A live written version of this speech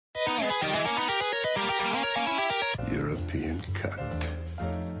European cut.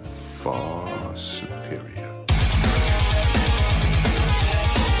 Far superior.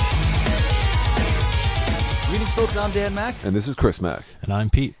 Greetings, folks. I'm Dan Mack. And this is Chris Mack. And I'm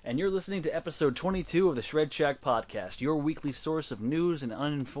Pete. And you're listening to episode 22 of the Shred Shack Podcast, your weekly source of news and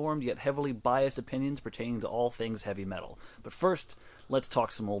uninformed yet heavily biased opinions pertaining to all things heavy metal. But first, let's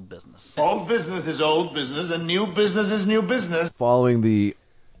talk some old business. Old business is old business, and new business is new business. Following the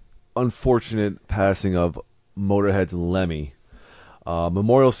unfortunate passing of Motorhead's Lemmy,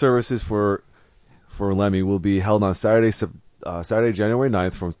 memorial services for Lemmy will be held on Saturday, January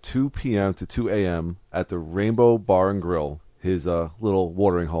 9th from 2 p.m. to 2 a.m. at the Rainbow Bar and Grill, his little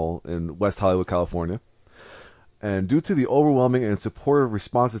watering hole in West Hollywood, California. And due to the overwhelming and supportive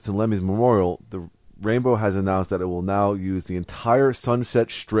responses to Lemmy's memorial, the Rainbow has announced that it will now use the entire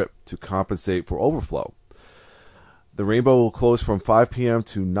Sunset Strip to compensate for overflow. The Rainbow will close from 5 p.m.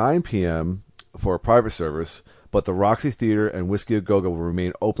 to 9 p.m. for a private service, but the Roxy Theater and Whiskey A Go Go will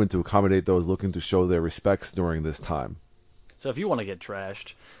remain open to accommodate those looking to show their respects during this time. So if you want to get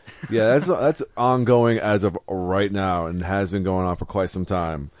trashed. Yeah, that's ongoing as of right now and has been going on for quite some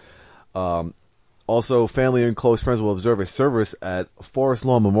time. Also, family and close friends will observe a service at Forest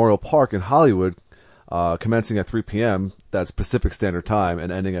Lawn Memorial Park in Hollywood, commencing at 3 p.m. That's Pacific Standard Time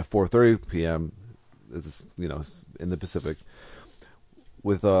and ending at 4:30 p.m. It's, in the Pacific.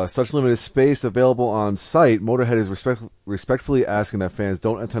 With such limited space available on site, Motorhead is respectfully asking that fans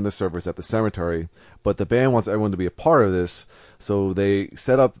don't attend the service at the cemetery, but the band wants everyone to be a part of this, so they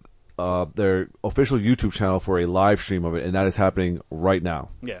set up their official YouTube channel for a live stream of it, and that is happening right now.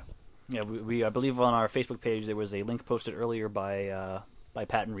 Yeah. We I believe on our Facebook page there was a link posted earlier by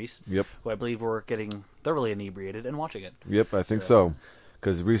Pat and Reese, Yep. who I believe were getting thoroughly inebriated and watching it. Yep, I think so.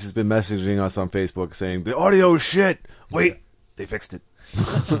 Because Reese has been messaging us on Facebook saying, the audio is shit! Wait, they fixed it.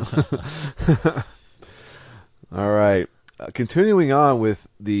 All right. Continuing on with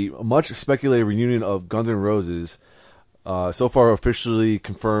the much speculated reunion of Guns N' Roses, so far officially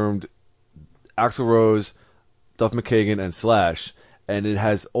confirmed Axl Rose, Duff McKagan, and Slash, and it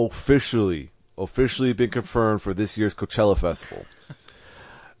has officially been confirmed for this year's Coachella Festival.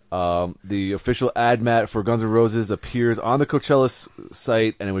 The official ad mat for Guns N' Roses appears on the Coachella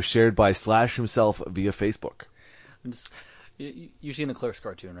site, and it was shared by Slash himself via Facebook. You've seen the Clerks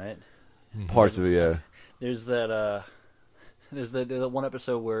cartoon, right? Parts of it, yeah. There's that. There's the one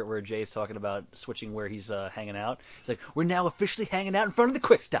episode where Jay's talking about switching where he's hanging out. He's like, "We're now officially hanging out in front of the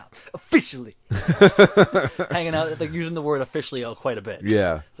Quick Stop. Officially hanging out." Like using the word "officially" quite a bit.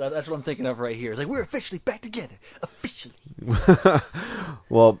 Yeah. So that's what I'm thinking of right here. It's like we're officially back together. Officially.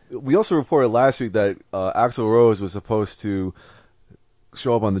 Well, we also reported last week that Axl Rose was supposed to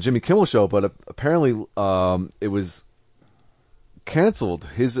show up on the Jimmy Kimmel Show, but apparently it was canceled.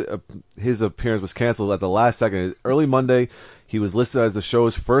 His appearance was canceled at the last second. Early Monday, he was listed as the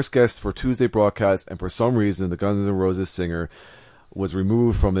show's first guest for Tuesday broadcast, and for some reason, the Guns N' Roses singer was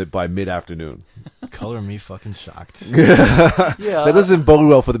removed from it by mid-afternoon. Color me fucking shocked. Yeah, that doesn't bode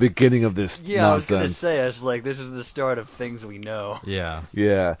well for the beginning of this nonsense. I was going to say, it's like this is the start of things we know. Yeah.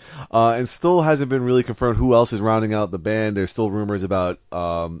 Yeah. And still hasn't been really confirmed who else is rounding out the band. There's still rumors about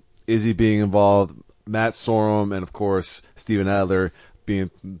Izzy being involved, Matt Sorum, and of course Steven Adler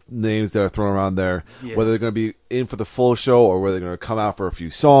being names that are thrown around there. Yeah. Whether they're going to be in for the full show or whether they're going to come out for a few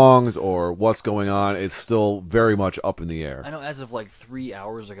songs or what's going on, it's still very much up in the air. I know as of like 3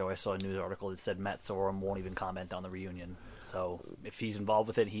 hours ago I saw a news article that said Matt Sorum won't even comment on the reunion. So if he's involved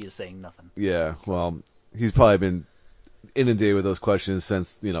with it, he is saying nothing. Yeah, well, he's probably been inundated with those questions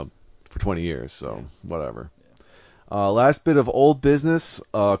since, for 20 years, so whatever. Yeah. Last bit of old business,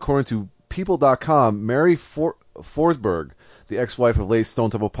 according to People.com, Mary Forsberg, the ex-wife of late Stone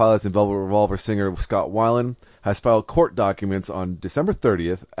Temple Pilots and Velvet Revolver singer Scott Weiland, has filed court documents on December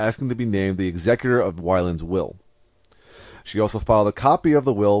 30th asking to be named the executor of Weiland's will. She also filed a copy of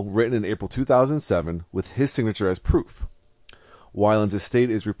the will written in April 2007 with his signature as proof. Weiland's estate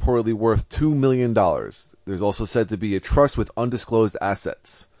is reportedly worth $2 million. There's also said to be a trust with undisclosed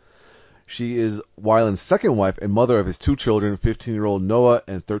assets. She is Weiland's second wife and mother of his two children, 15-year-old Noah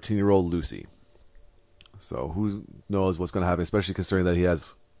and 13-year-old Lucy. So who knows what's going to happen, especially considering that he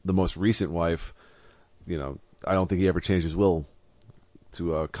has the most recent wife. I don't think he ever changed his will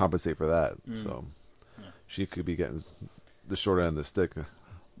to compensate for that. So she could be getting the short end of the stick.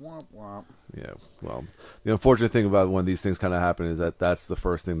 Womp womp. Yeah, well, the unfortunate thing about when these things kind of happen is that that's the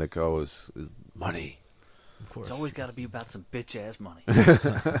first thing that goes is money. Of course. It's always got to be about some bitch-ass money.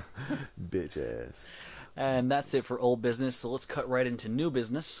 Bitch-ass. And that's it for old business, so let's cut right into new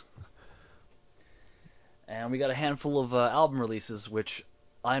business. And we got a handful of album releases, which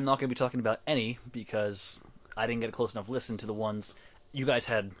I'm not going to be talking about any because I didn't get a close enough listen to the ones you guys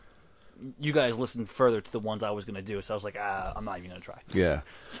had. You guys listened further to the ones I was going to do, so I was like, I'm not even going to try. Yeah.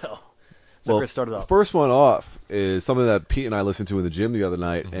 So Well, we're going to start it off. First one off is something that Pete and I listened to in the gym the other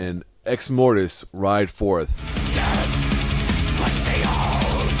night, and Ex Mortis, Ride Forth.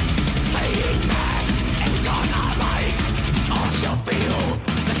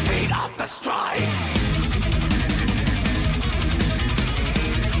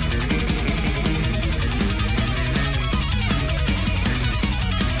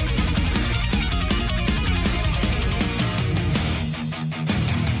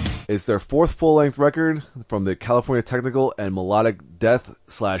 It's their fourth full-length record from the California technical and melodic death /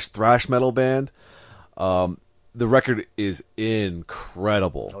 thrash metal band. The record is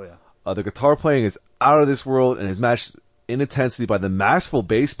incredible. Oh, yeah. The guitar playing is out of this world and is matched in intensity by the masterful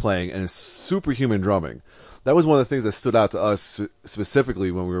bass playing and superhuman drumming. That was one of the things that stood out to us specifically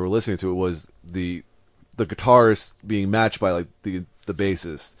when we were listening to it, was the guitarist being matched by like the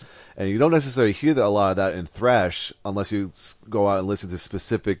bassist. And you don't necessarily hear a lot of that in thrash unless you go out and listen to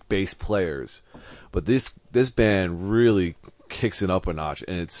specific bass players. But this band really kicks it up a notch,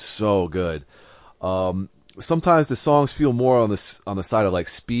 and it's so good. Sometimes the songs feel more on the side of like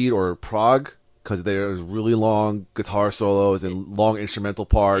speed or prog, because there's really long guitar solos and long instrumental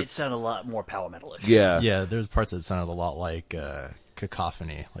parts. It sounded a lot more power metalish. Yeah. Yeah, there's parts that sounded a lot like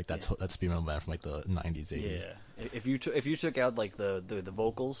Cacophony, like that speed metal band from like the 90s, 80s. Yeah. If you took out like the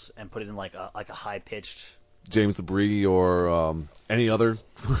vocals and put it in like a high pitched James LaBrie or any other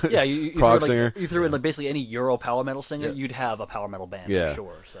you prog threw, singer. you threw in like basically any Euro power metal singer, Yeah. you'd have a power metal band Yeah. for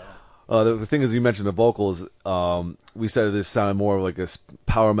sure. So The thing is, you mentioned the vocals. We said this sounded more of like a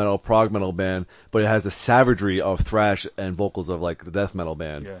power metal, prog metal band, but it has the savagery of thrash and vocals of like the death metal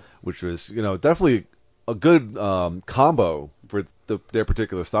band, Yeah. which was definitely a good combo for their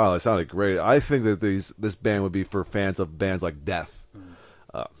particular style. It sounded great. I think that this band would be for fans of bands like Death.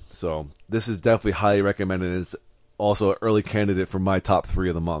 So this is definitely highly recommended. It's also an early candidate for my top 3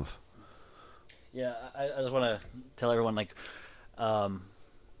 of the month. yeah, I just want to tell everyone like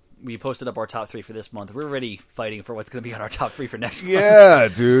we posted up our top 3 for this month. We're already fighting for what's going to be on our top 3 for next month. Yeah,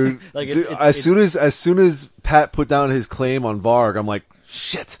 dude. Like, Dude, it's- as soon as Pat put down his claim on Varg, I'm like,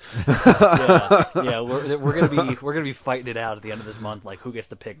 shit. yeah, we're gonna be fighting it out at the end of this month, like who gets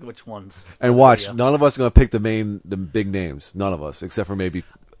to pick which ones. And watch, Yeah. none of us are gonna pick the big names. None of us, except for maybe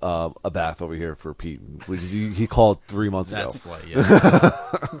a bath over here for Pete, which is he called 3 months ago. That's like,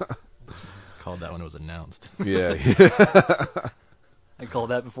 called that when it was announced. Yeah. I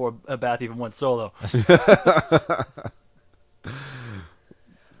called that before a bath even went solo. So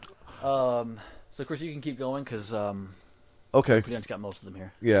of course you can keep going because Okay. Pretty much got most of them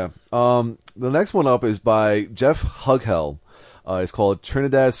here. Yeah. The next one up is by Jeff Hughell. It's called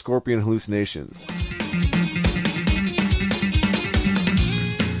Trinidad Scorpion Hallucinations.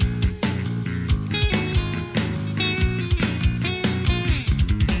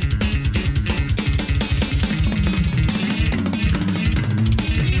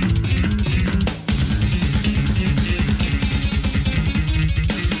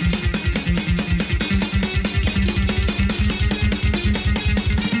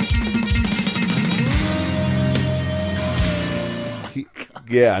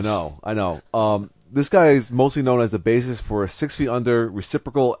 Yeah, I know. This guy is mostly known as the bassist for 6 Feet Under,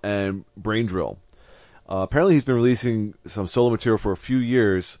 Reciprocal, and Brain Drill. Apparently he's been releasing some solo material for a few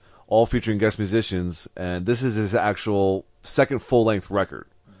years, all featuring guest musicians, and this is his actual second full-length record.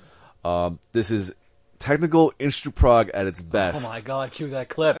 This is technical instru prog at its best. Oh my god, cue that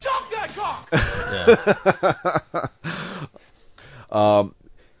clip.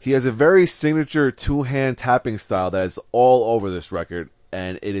 He has a very signature two-hand tapping style that is all over this record,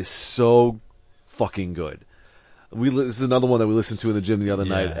 and it is so fucking good. This is another one that we listened to in the gym the other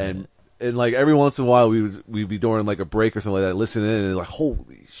night, and like every once in a while we'd be during like a break or something like that, listen in, and like,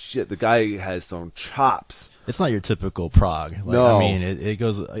 holy shit, the guy has some chops. It's not your typical prog. Like, No. I mean, it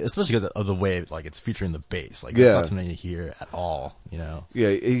goes, especially because of the way like it's featuring the bass. Like, Yeah. it's not something you hear at all, you know?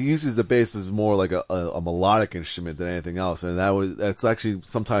 Yeah, he uses the bass as more like a melodic instrument than anything else, and that's actually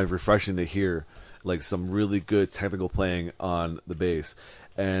sometimes refreshing to hear, like some really good technical playing on the bass.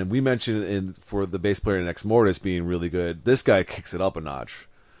 And we mentioned for the bass player in Ex Mortis being really good. This guy kicks it up a notch,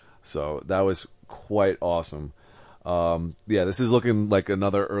 so that was quite awesome. Yeah, this is looking like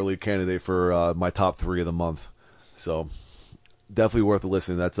another early candidate for my top 3 of the month. So definitely worth a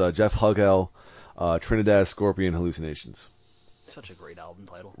listen. That's Jeff Hughell, Trinidad Scorpion Hallucinations. Such a great album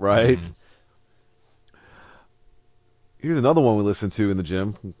title. Right? Here's another one we listen to in the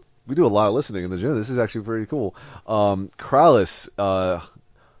gym. We do a lot of listening in the gym. This is actually pretty cool. Krallis,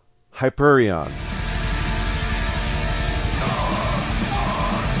 Hyperion.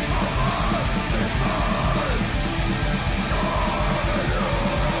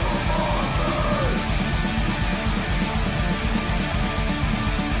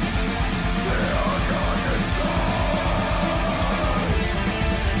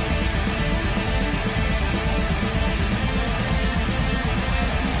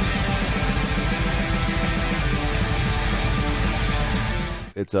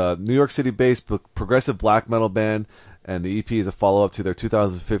 It's a New York City-based progressive black metal band, and the EP is a follow-up to their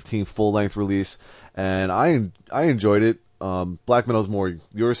 2015 full-length release. And I enjoyed it. Black metal is more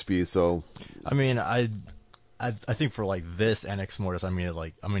your speed, so I mean, I think for like this and Ex Mortis, I'm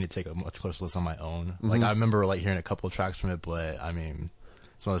going to take a much closer listen on my own. Mm-hmm. Like I remember like hearing a couple of tracks from it, but I mean,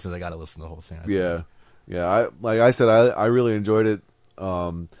 it's one of those things I got to listen to the whole thing. I think. Yeah. Like I said, I really enjoyed it.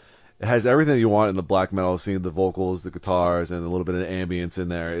 It has everything you want in the black metal scene: the vocals, the guitars, and a little bit of ambience in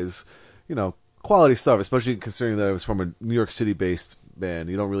there. Is quality stuff, especially considering that it was from a New York City-based band.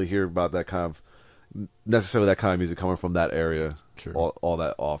 You don't really hear about that kind of necessarily that kind of music coming from that area all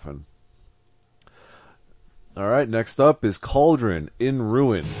that often. All right, next up is Cauldron in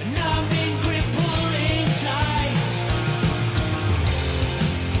Ruin.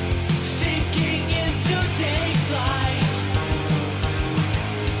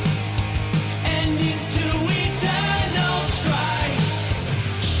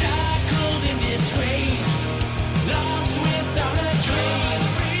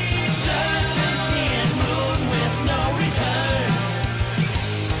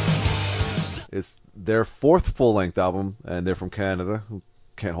 It's their fourth full-length album, and they're from Canada.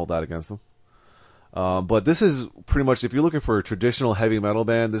 Can't hold that against them. But this is pretty much, if you're looking for a traditional heavy metal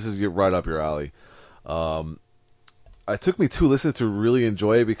band, this is right up your alley. It took me 2 listens to really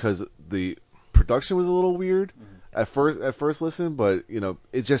enjoy it because the production was a little weird at first listen, but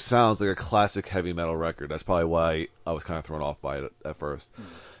it just sounds like a classic heavy metal record. That's probably why I was kind of thrown off by it at first.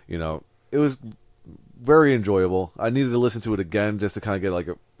 It was very enjoyable. I needed to listen to it again just to kind of get like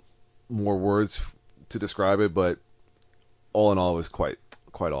more words to describe it, but all in all, it was quite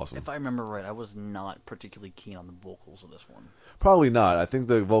awesome. If I remember right, I was not particularly keen on the vocals of this one. Probably not. I think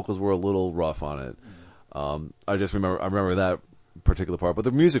the vocals were a little rough on it. I remember that particular part, but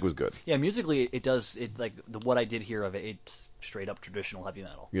the music was good. Yeah, musically, what I did hear of it, it's straight up traditional heavy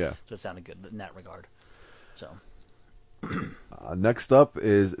metal. Yeah. So it sounded good in that regard. So. Next up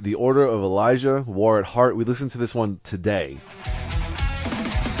is The Order of Elijah, War at Heart. We listened to this one today.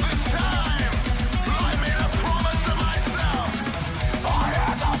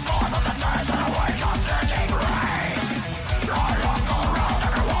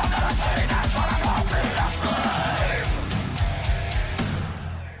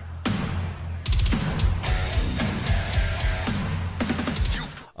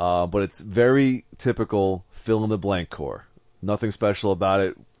 But it's very typical fill-in-the-blank core. Nothing special about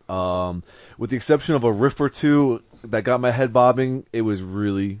it. With the exception of a riff or two that got my head bobbing, it was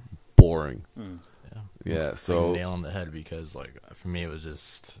really boring. Yeah, so like nail on the head because for me it was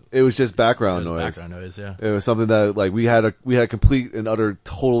just background noise. Background noise, yeah. It was something that we had a complete and utter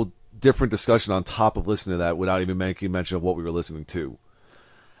total different discussion on top of listening to that without even making mention of what we were listening to.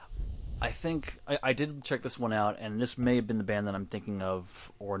 I think I did check this one out, and this may have been the band that I'm thinking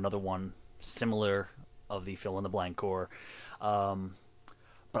of, or another one similar of the fill-in-the-blank core. But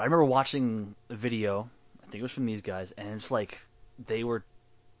I remember watching a video, I think it was from these guys, and it's like they were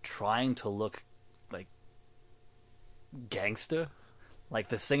trying to look like gangsta. Like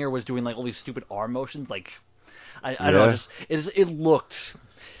the singer was doing like all these stupid arm motions. Like I don't know, it looked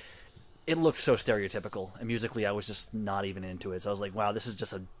so stereotypical, and musically I was just not even into it. So I was like, wow, this is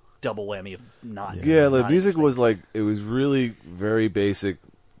just a double whammy of not. Yeah, the music was it was really very basic.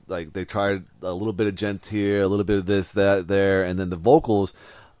 Like they tried a little bit of gent here, a little bit of this, that, there, and then the vocals.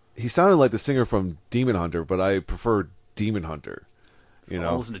 He sounded like the singer from Demon Hunter, but I prefer Demon Hunter.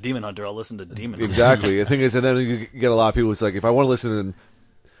 I'll listen to Demon Hunter. I'll listen to Demon Hunter. Exactly. The thing is, and then you get a lot of people. It's like if I want to listen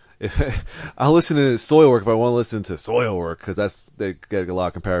I'll listen to Soilwork if I want to listen to Soilwork because they get a lot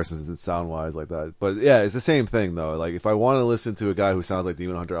of comparisons and sound wise like that. But yeah, it's the same thing though. Like if I want to listen to a guy who sounds like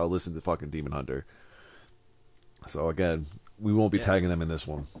Demon Hunter, I'll listen to fucking Demon Hunter. So again, we won't be tagging them in this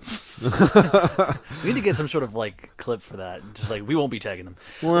one. We need to get some sort of clip for that. Just we won't be tagging them.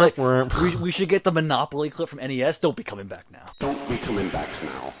 We should get the Monopoly clip from NES. Don't be coming back now. Don't be coming back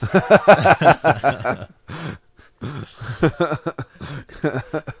now.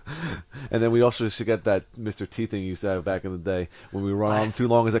 And then we also should get that Mr. T thing you used to have back in the day when we run on too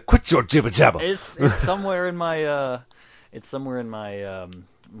long. It's like, quit your jibber jabber. It's somewhere in my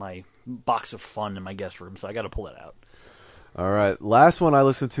my box of fun in my guest room, so I got to pull that out. All right. Last one I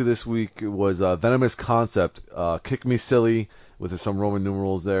listened to this week was Venomous Concept, Kick Me Silly, with some Roman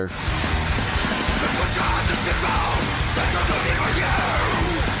numerals there.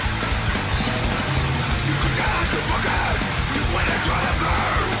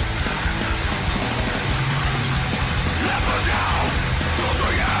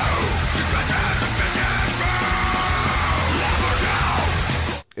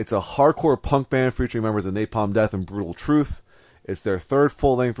 It's a hardcore punk band featuring members of Napalm Death and Brutal Truth. It's their third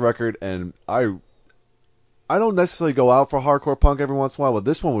full-length record, and I don't necessarily go out for hardcore punk every once in a while, but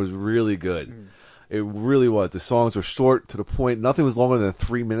this one was really good. It really was. The songs were short, to the point. Nothing was longer than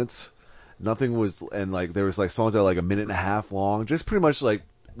 3 minutes. Nothing was, and like there was like songs that were like a minute and a half long. Just pretty much like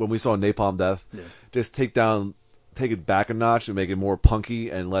when we saw Napalm Death. Yeah. Just take it back a notch and make it more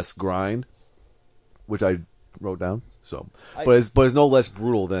punky and less grind, which I wrote down. So, but it's no less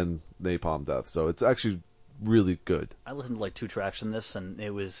brutal than Napalm Death. So it's actually really good. I listened to like 2 tracks in this, and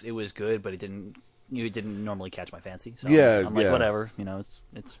it was good, but it didn't normally catch my fancy. So yeah, I'm like, whatever,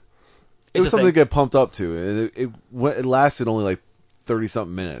 it's it was something to get pumped up to, and it lasted only like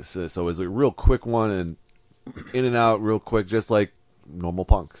 30-something minutes. So it was a real quick one, and in and out real quick, just like normal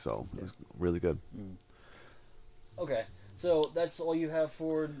punk. So it was really good. Okay, so that's all you have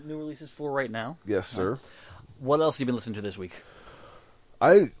for new releases for right now? Yes, sir. What else have you been listening to this week?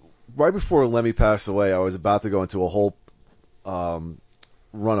 Right before Lemmy passed away, I was about to go into a whole run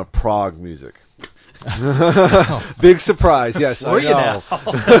of prog music. Big surprise, yes, I know.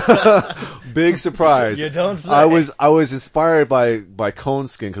 Big surprise. You don't say. I was inspired by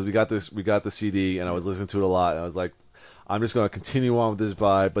Coneskin because we got the CD and I was listening to it a lot, and I was like, I'm just going to continue on with this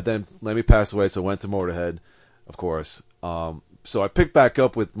vibe. But then Lemmy passed away, so I went to Motorhead, of course. So I picked back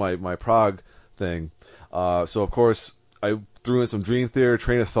up with my prog thing. So of course I threw in some Dream Theater,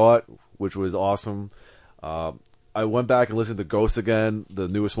 Train of Thought, which was awesome. I went back and listened to Ghost again, the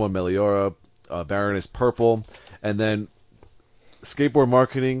newest one, Meliora, Baroness Purple, and then Skateboard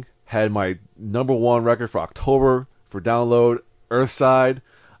Marketing had my #1 record for October for download, Earthside.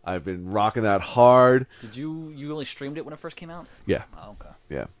 I've been rocking that hard. Did you only streamed it when it first came out? Yeah. Oh, okay.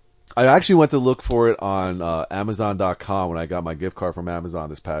 Yeah. I actually went to look for it on Amazon.com when I got my gift card from Amazon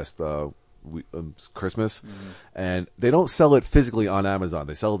this past Christmas, and they don't sell it physically on Amazon.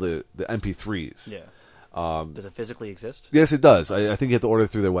 They sell the MP3s. Yeah. Does it physically exist? Yes, it does. I think you have to order it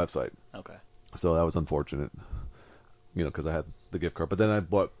through their website. Okay. So that was unfortunate, because I had the gift card. But then I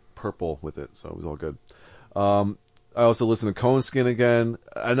bought Purple with it, so it was all good. I also listened to Coneskin again,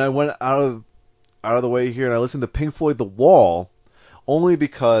 and I went out of the way here, and I listened to Pink Floyd The Wall, only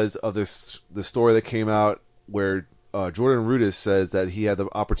because of the story that came out where Jordan Rudess says that he had the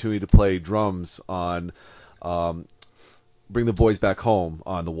opportunity to play drums on Bring the Boys Back Home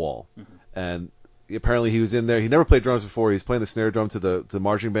on The Wall. Mm-hmm. And apparently he was in there. He never played drums before. He was playing the snare drum to the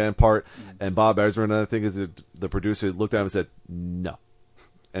marching band part. Mm-hmm. And Bob Ezrin, I think is the producer, looked at him and said, no.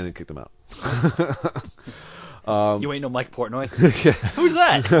 And then kicked him out. You ain't no Mike Portnoy? Yeah. Who's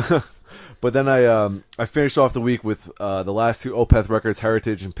that? But then I finished off the week with the last 2 Opeth records,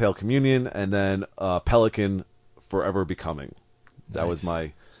 Heritage and Pale Communion, and then Pelican, Forever Becoming. That was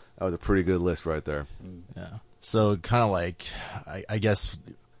a pretty good list right there. Yeah. So kind of like, I guess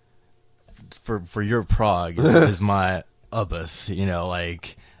for your prog is my Opeth,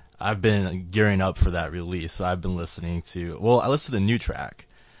 like I've been gearing up for that release. So I've been listening to, I listened to the new track,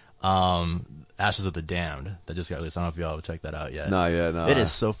 Ashes of the Damned, that just got released. I don't know if y'all have checked that out yet. No. It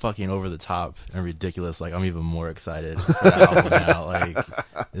is so fucking over the top and ridiculous. Like, I'm even more excited for that album now. Like,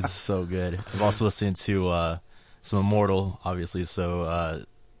 it's so good. I've also listened to some Immortal, obviously. So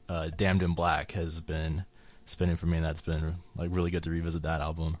Damned in Black has been spinning for me, and that's been like really good to revisit that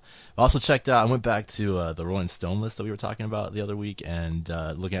album. I also checked out, I went back to the Rolling Stone list that we were talking about the other week, and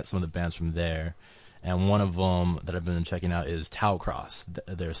looking at some of the bands from there. And one of them that I've been checking out is Tau Cross,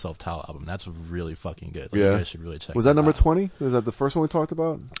 their Self-Tau album. That's really fucking good. Like, yeah. You guys should really check it out. Was that number 20? Was that the first one we talked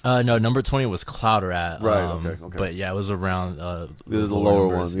about? No, number 20 was Cloud Rat. Right, okay. But yeah, it was around it was the lower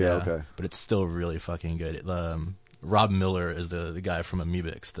numbers, one, yeah, okay. But it's still really fucking good. Rob Miller is the guy from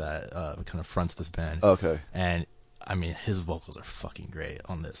Amebix that kind of fronts this band. Okay. And, I mean, his vocals are fucking great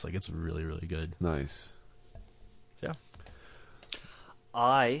on this. Like, it's really, really good. Nice. So, yeah.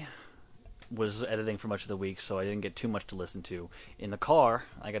 I was editing for much of the week, so I didn't get too much to listen to. In the car,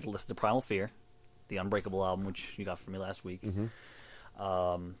 I got to listen to Primal Fear, the Unbreakable album, which you got from me last week.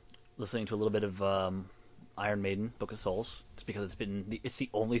 Mm-hmm. Listening to a little bit of Iron Maiden, Book of Souls, just because it's the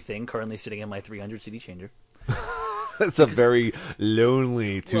only thing currently sitting in my 300 CD changer. It's a very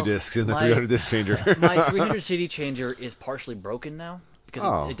lonely 2 discs in the 300 disc changer. My 300 CD changer is partially broken now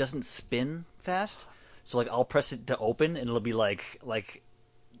because it doesn't spin fast. So like I'll press it to open, and it'll be like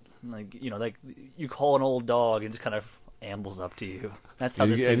you know, like you call an old dog and just kind of ambles up to you. That's how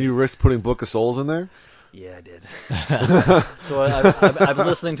this thing And you risk putting Book of Souls in there? Yeah, I did. So I've been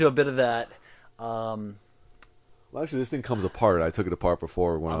listening to a bit of that. Well, actually, this thing comes apart. I took it apart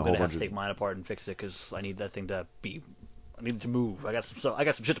before when I'm a gonna whole have bunch to take mine apart and fix it because I need that thing to be. I need it to move. I got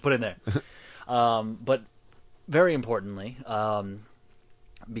some shit to put in there. But very importantly,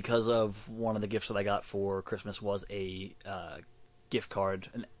 because of one of the gifts that I got for Christmas was a gift card,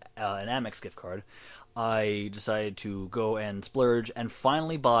 an Amex gift card. I decided to go and splurge and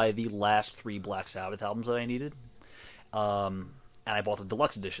finally buy the last 3 Black Sabbath albums that I needed. And I bought the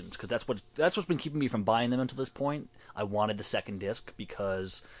deluxe editions because that's what's been keeping me from buying them until this point. I wanted the second disc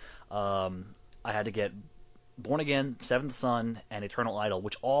because I had to get Born Again, Seventh Son, and Eternal Idol,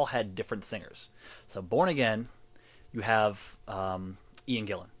 which all had different singers. So Born Again, you have Ian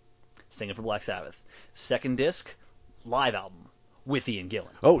Gillan singing for Black Sabbath. Second disc, live album with Ian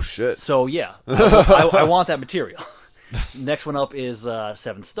Gillan. Oh, shit. So yeah, I want that material. Next one up is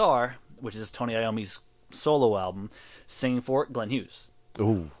Seventh Star, which is Tony Iommi's solo album, singing for Glenn Hughes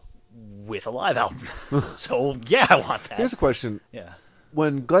Ooh. with a live album. So yeah, I want that. Here's a question. Yeah.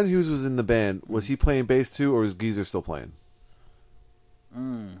 When Glenn Hughes was in the band, was he playing bass too, or was Geezer still playing?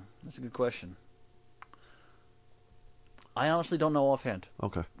 That's a good question. I honestly don't know offhand.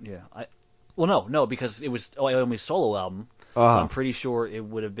 Okay. Yeah. No, because it was Iommi's solo album. So I'm pretty sure it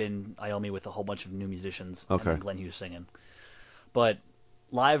would have been Iommi with a whole bunch of new musicians and then Glenn Hughes singing. But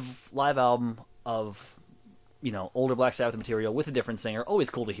live album of, you know, older Black Sabbath material with a different singer, always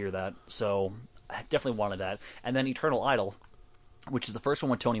cool to hear that. So I definitely wanted that. And then Eternal Idol, which is the first one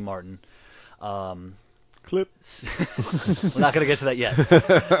with Tony Martin. Clip. We're not going to get to that yet.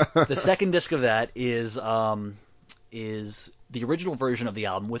 The second disc of that is the original version of the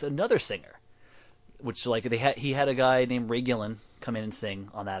album with another singer. Which like he had a guy named Ray Gillan come in and sing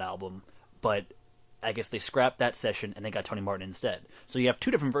on that album, but I guess they scrapped that session and they got Tony Martin instead. So you have 2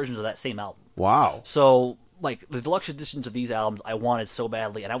 different versions of that same album. Wow. So like the deluxe editions of these albums, I wanted so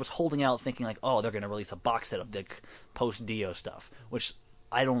badly, and I was holding out thinking like, oh, they're going to release a box set of the post Dio stuff, which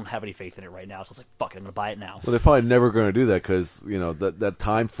I don't have any faith in it right now. So I was like, fuck it, I'm going to buy it now. Well, they're probably never going to do that because you know that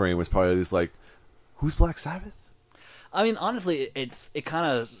time frame was probably just like, who's Black Sabbath? I mean, honestly, it kind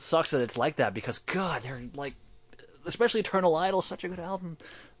of sucks that it's like that because, God, they're like, especially Eternal Idol, such a good album.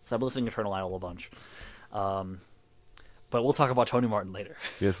 So I've been listening to Eternal Idol a bunch. But we'll talk about Tony Martin later.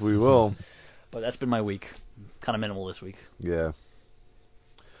 Yes, we will. But that's been my week. Kind of minimal this week. Yeah.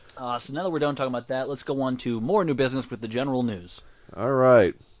 So now that we're done talking about that, let's go on to more new business with the general news. All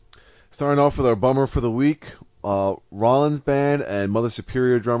right. Starting off with our bummer for the week, Rollins Band and Mother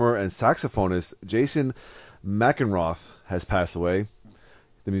Superior drummer and saxophonist Jason McEnroth has passed away.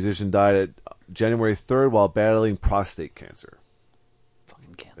 The musician died at January 3rd while battling prostate cancer.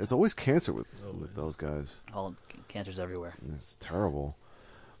 Fucking cancer. It's always cancer with those guys. All cancer's everywhere. It's terrible.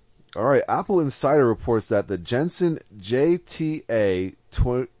 All right, Apple Insider reports that the Jensen JTA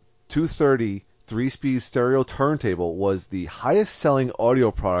 230 3-speed stereo turntable was the highest-selling audio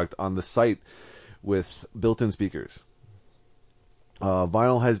product on the site with built-in speakers.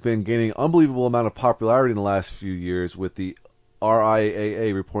 Vinyl has been gaining unbelievable amount of popularity in the last few years, with the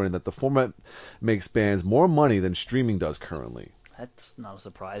RIAA reporting that the format makes bands more money than streaming does currently. That's not a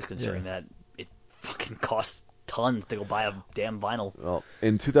surprise considering that it fucking costs tons to go buy a damn vinyl. Well,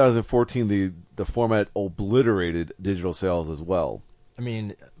 in 2014, the format obliterated digital sales as well. I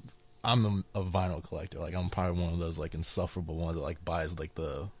mean, I'm a vinyl collector. Like, I'm probably one of those like insufferable ones that like buys like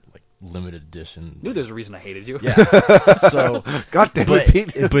the like limited edition. Knew there's a reason I hated you. Yeah. So, God damn but it,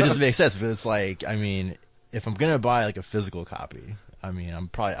 Pete. but it just makes sense. But it's like, I mean, if I'm gonna buy like a physical copy, I mean,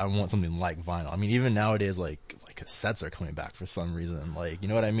 I want something like vinyl. I mean, even nowadays, like cassettes are coming back for some reason. Like, you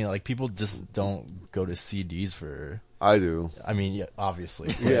know what I mean? Like, people just don't go to CDs for. I do. I mean, yeah,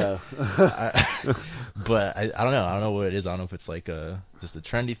 obviously. Yeah. But I don't know. I don't know what it is. I don't know if it's like just a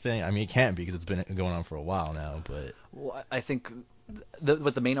trendy thing. I mean, it can't be because it's been going on for a while now. But Well, I think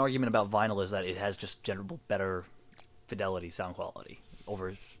what the main argument about vinyl is that it has just general better fidelity, sound quality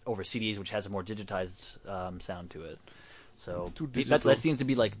over CDs, which has a more digitized sound to it. So that seems to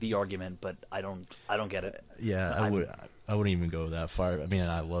be like the argument, but I don't get it. yeah, I wouldn't even go that far. I mean,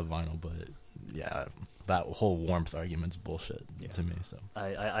 I love vinyl, but yeah, that whole warmth argument's bullshit to me. So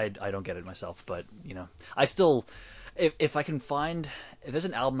I don't get it myself, but you know, I still if I can find if there's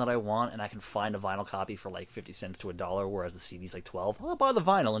an album that I want and I can find a vinyl copy for like 50 cents to $1, whereas the CD's like 12, I'll buy the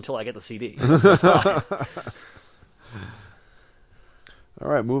vinyl until I get the CD. That's fine. All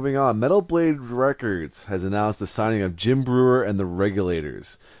right, moving on. Metal Blade Records has announced the signing of Jim Brewer and the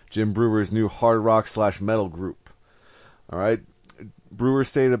Regulators, Jim Brewer's new hard rock / metal group. All right. Brewer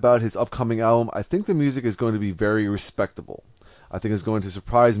stated about his upcoming album, "I think the music is going to be very respectable. I think it's going to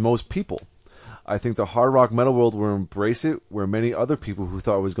surprise most people. I think the hard rock metal world will embrace it, where many other people who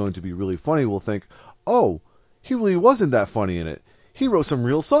thought it was going to be really funny will think, oh, he really wasn't that funny in it. He wrote some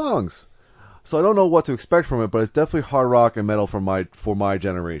real songs." So I don't know what to expect from it, but it's definitely hard rock and metal for my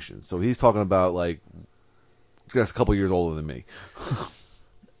generation. So he's talking about, like, just a couple years older than me.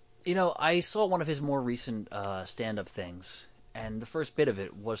 You know, I saw one of his more recent stand-up things, and the first bit of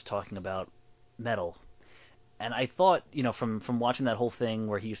it was talking about metal. And I thought, you know, from watching that whole thing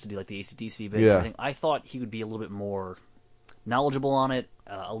where he used to do, like, the AC/DC bit and everything, I thought he would be a little bit more knowledgeable on it,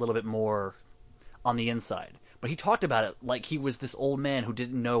 a little bit more on the inside. But he talked about it like he was this old man who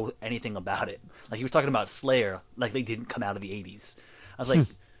didn't know anything about it. Like, he was talking about Slayer like they didn't come out of the 80s. I was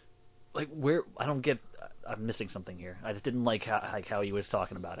like, where? I don't get... I'm missing something here. I just didn't like how he was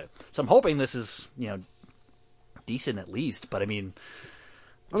talking about it. So I'm hoping this is, you know, decent at least. But I mean...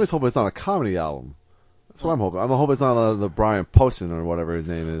 I'm just hoping it's not a comedy album. That's what I'm hoping. I'm hoping it's not the Brian Posehn or whatever his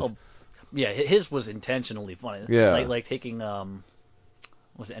name is. Oh, yeah, his was intentionally funny. Yeah. Like taking...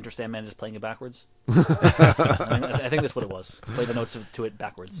 was it Enter Sandman just playing it backwards? I think that's what it was. Play the notes to it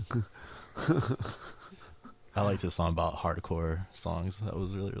backwards. I liked his song about hardcore songs. That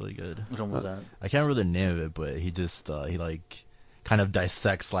was really, really good. Which one was that? I can't remember the name of it, but he just he like kind of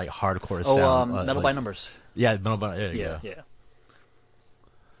dissects like hardcore Oh, sounds. Metal like, by Numbers. Yeah, Metal by there you Yeah, go. yeah.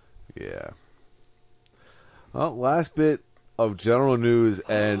 Yeah. Well, last bit of general news,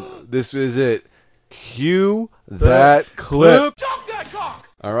 and this is it. Cue that clip.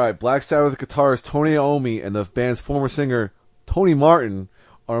 All right, Black Sabbath guitarist Tony Iommi and the band's former singer Tony Martin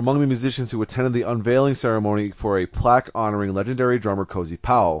are among the musicians who attended the unveiling ceremony for a plaque honoring legendary drummer Cozy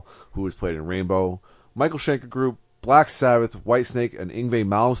Powell, who has played in Rainbow, Michael Schenker Group, Black Sabbath, Whitesnake, and Yngwie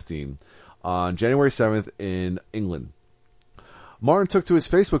Malmsteen on January 7th in England. Martin took to his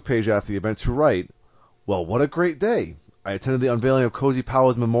Facebook page after the event to write, "Well, what a great day. I attended the unveiling of Cozy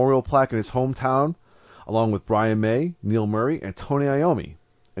Powell's memorial plaque in his hometown, along with Brian May, Neil Murray, and Tony Iommi.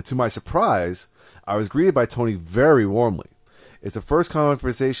 And to my surprise, I was greeted by Tony very warmly. It's the first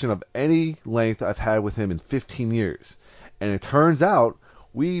conversation of any length I've had with him in 15 years. And it turns out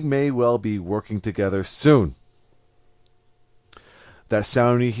we may well be working together soon." That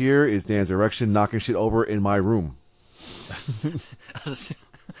sound you hear is Dan's erection knocking shit over in my room.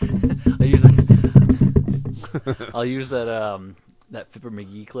 I'll use that Fipper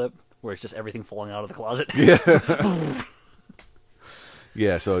McGee clip where it's just everything falling out of the closet. Yeah.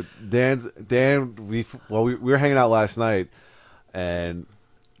 Yeah, so we were hanging out last night, and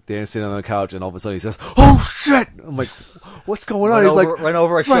Dan's sitting on the couch, and all of a sudden he says, "Oh shit!" I'm like, "What's going on?" Run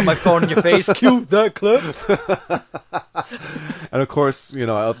over, I shove my phone in your face, cue that clip. And of course, you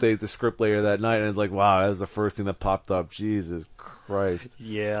know, I updated the script later that night, and it's like, wow, that was the first thing that popped up. Jesus Christ.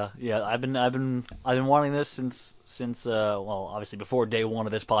 Yeah. I've been wanting this since well, obviously before day one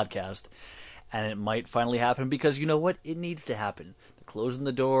of this podcast, and it might finally happen because you know what? It needs to happen. They're closing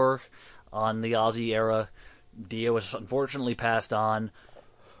the door on the Ozzy era. Dio was unfortunately passed on.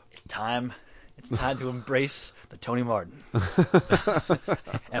 It's time to embrace the Tony Martin.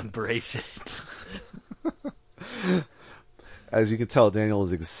 Embrace it. As you can tell, Daniel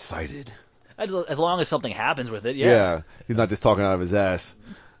is excited. As long as something happens with it, yeah. Yeah, he's not just talking out of his ass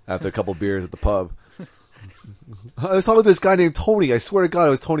after a couple beers at the pub. I was talking to this guy named Tony. I swear to God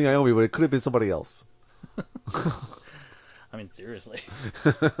it was Tony Iommi, but it could have been somebody else. I mean, seriously.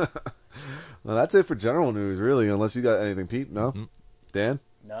 Well, that's it for general news, really, unless you got anything, Pete? No? Mm-hmm. Dan?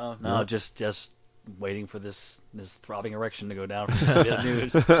 No, just waiting for this throbbing erection to go down for this bit of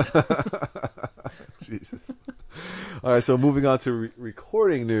news. Jesus. All right, so moving on to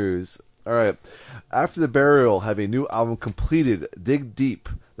recording news. All right. After the Burial have a new album completed, Dig Deep,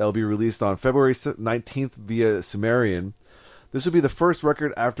 that will be released on February 19th via Sumerian. This will be the first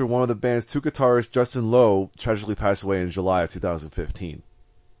record after one of the band's two guitarists, Justin Lowe, tragically passed away in July of 2015.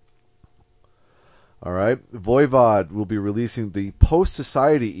 All right. Voivod will be releasing the Post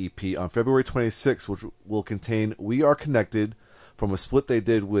Society EP on February 26th, which will contain We Are Connected from a split they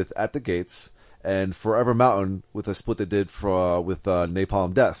did with At the Gates, and Forever Mountain with a split they did with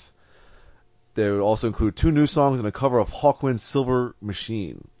Napalm Death. They would also include 2 new songs and a cover of Hawkwind's Silver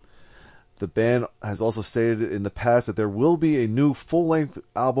Machine. The band has also stated in the past that there will be a new full-length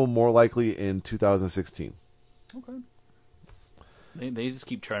album more likely in 2016. Okay. They just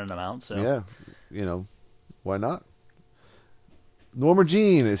keep churning them out, so... Yeah, you know, why not? Norma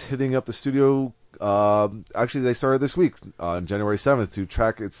Jean is hitting up the studio Actually, they started this week on January 7th to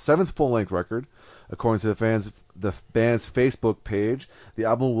track its 7th full-length record. According to the band's Facebook page, the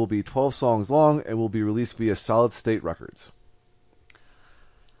album will be 12 songs long and will be released via Solid State Records.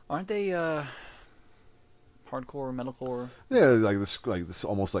 Aren't they hardcore, metalcore? Yeah, like this,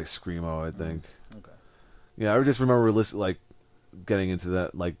 almost like screamo, I think. Okay. Yeah, I just remember getting into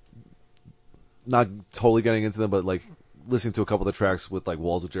that, like, not totally getting into them, but like listening to a couple of the tracks with like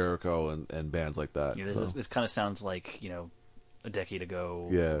Walls of Jericho and bands like that. Yeah, so. this kind of sounds like, a decade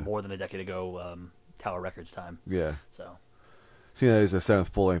ago, more than a decade ago, Tower Records time. Yeah. So, seeing that it's the 7th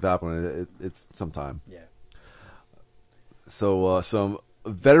full-length album, it's some time. yeah. So, some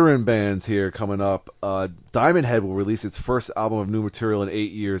veteran bands here coming up. Diamond Head will release its first album of new material in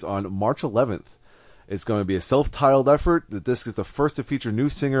 8 years on March 11th. It's going to be a self-titled effort. The disc is the first to feature new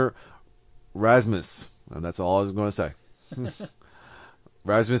singer Rasmus, and that's all I was going to say.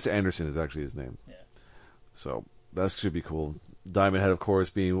 Rasmus Anderson is actually his name. Yeah. So that should be cool. Diamond Head, of course,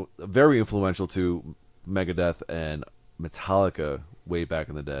 being very influential to Megadeth and Metallica way back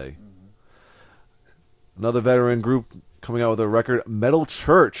in the day. Another veteran group coming out with a record, Metal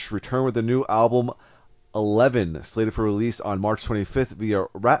Church, returned with the new album 11, slated for release on March 25th via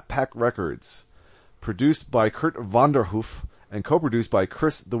Rat Pack Records. Produced by Kurt Vonderhoof and co-produced by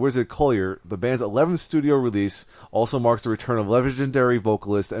Chris the Wizard Collier, the band's 11th studio release also marks the return of legendary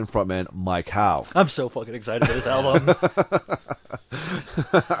vocalist and frontman Mike Howe. I'm so fucking excited for this album.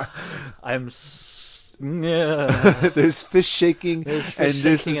 There's fish shaking,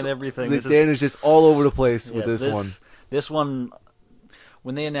 and everything. Dan is just all over the place with this one. This one,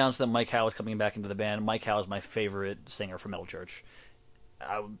 when they announced that Mike Howe was coming back into the band, Mike Howe is my favorite singer from Metal Church.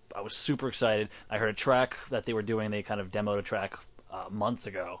 I was super excited. I heard a track that they were doing. They kind of demoed a track months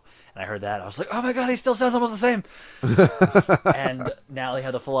ago, and I heard that. I was like, oh my god, he still sounds almost the same. And now they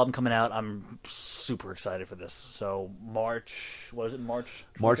have the full album coming out. I'm super excited for this. So March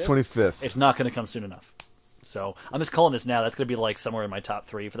 25th. It's not going to come soon enough. So I'm just calling this now. That's going to be like somewhere in my top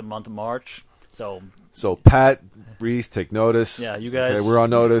 3 for the month of March. So Pat, Reese, take notice. Yeah, you guys. Okay, we're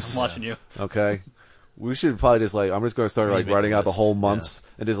on notice. I'm watching you. Okay. We should probably just I'm just going to start writing out the whole months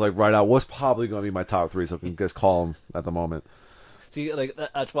and just write out what's probably going to be my top 3 so I can just call them at the moment. See,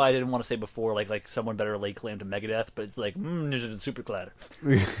 that's why I didn't want to say before, like someone better lay claim to Megadeth, but it's like, super clatter.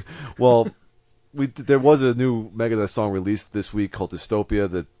 Well, there was a new Megadeth song released this week called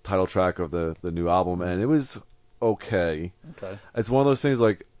Dystopia, the title track of the new album, and it was okay. Okay. It's one of those things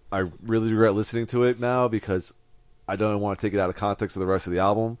I really regret listening to it now because I don't want to take it out of context of the rest of the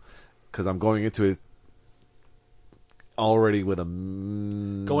album because I'm going into it already with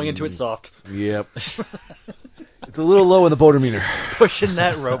going into it soft. Yep. It's a little low in the boat meter. Pushing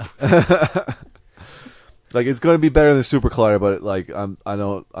that rope. It's going to be better than Super Collider, but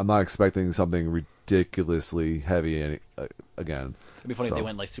I'm not expecting something ridiculously heavy again. It'd be funny if they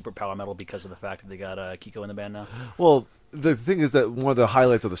went super power metal because of the fact that they got Kiko in the band now. Well, the thing is that one of the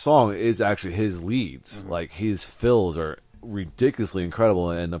highlights of the song is actually his leads. Mm-hmm. His fills are ridiculously incredible,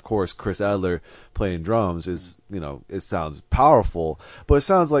 and of course Chris Adler playing drums is it sounds powerful, but it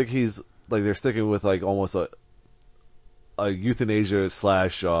sounds like they're sticking with almost a euthanasia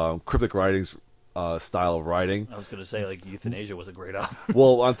 / cryptic writings style of writing. I was going to say euthanasia was a great album.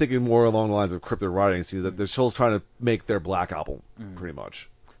 Well, I'm thinking more along the lines of cryptic writing. See that they're still trying to make their Black Album pretty much.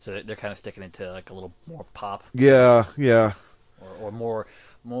 So they're kind of sticking into a little more pop. Yeah, or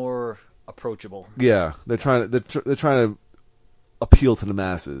more approachable. Yeah, they're trying to appeal to the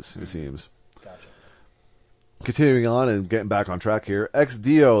masses. It seems. Gotcha. Continuing on and getting back on track here, Ex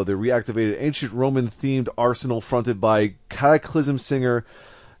Dio, the reactivated ancient Roman-themed arsenal fronted by Cataclysm singer,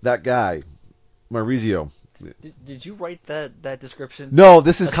 that guy, Maurizio. Did you write that description? No,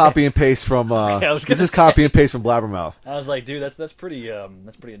 this is copy and paste from. This is copy and paste from Blabbermouth. I was like, dude, that's pretty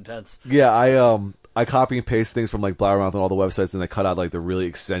intense. Yeah, I copy and paste things from Blabbermouth on all the websites, and I cut out the really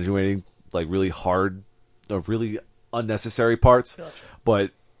extenuating, really hard, really unnecessary parts. Gotcha.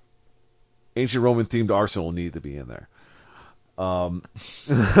 But ancient Roman themed arsenal needed to be in there.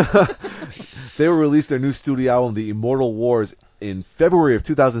 They will release their new studio album, The Immortal Wars, in February of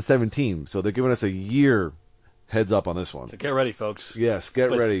 2017. So they're giving us a year heads up on this one. So get ready, folks. Yes,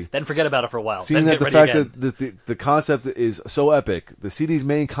 get ready. Then forget about it for a while. Seeing then that the fact that the concept is so epic, the CD's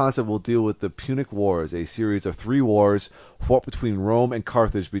main concept will deal with the Punic Wars, a series of 3 wars fought between Rome and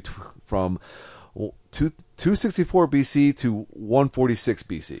Carthage from 264 BC to 146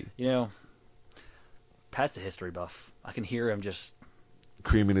 BC. Pat's a history buff. I can hear him just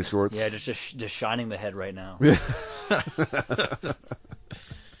creaming his shorts. Yeah, just shining the head right now.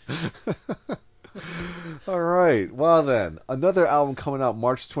 All right. Well, then, another album coming out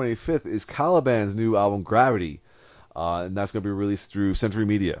March 25th is Caliban's new album, Gravity. And that's going to be released through Century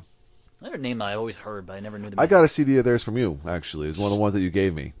Media. Another name that I always heard, but I never knew the I got a CD of theirs from you, actually. It's one of the ones that you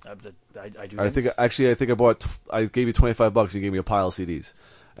gave me. I do. I think I bought. I gave you $25. You gave me a pile of CDs,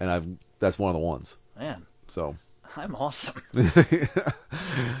 and that's one of the ones. Man, So, I'm awesome.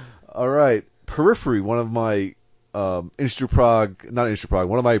 all right, Periphery, one of my one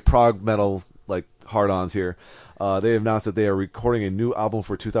of my prog metal like hard-ons here. They announced that they are recording a new album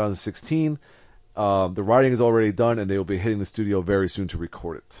for 2016. The writing is already done, and they will be hitting the studio very soon to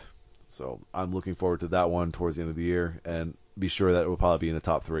record it. So I'm looking forward to that one towards the end of the year, and be sure that it will probably be in the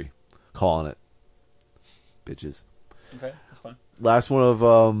top 3. Calling it, bitches. Okay, that's fine. Last one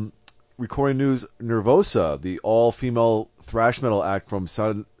of recording news: Nervosa, the all-female thrash metal act from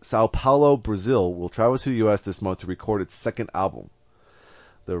Sao Paulo, Brazil, will travel to the U.S. this month to record its second album.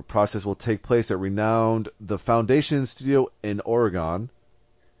 The process will take place at renowned The Foundation Studio in Oregon.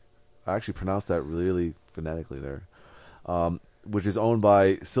 I actually pronounced that really phonetically there. Which is owned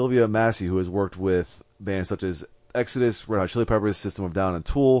by Sylvia Massey, who has worked with bands such as Exodus, Red Hot Chili Peppers, System of a Down, and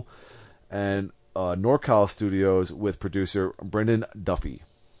Tool, and NorCal Studios with producer Brendan Duffy.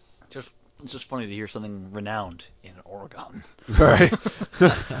 It's just funny to hear something renowned in Oregon. Right.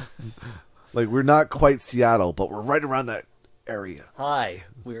 Like, we're not quite Seattle, but we're right around that area. Hi,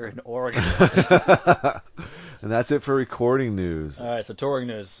 we're in Oregon. And that's it for recording news. All right, so touring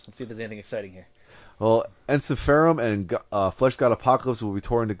news. Let's see if there's anything exciting here. Well, Ensiferum and Flesh God Apocalypse will be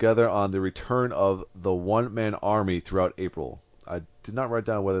touring together on the return of the One Man Army throughout April. I did not write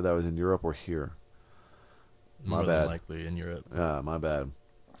down whether that was in Europe or here. My More bad. than likely in Europe. Yeah, my bad.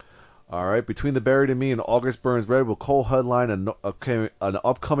 All right, Between the Buried and Me and August Burns Red will co-headline an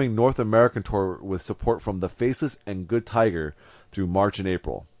upcoming North American tour with support from The Faceless and Good Tiger through March and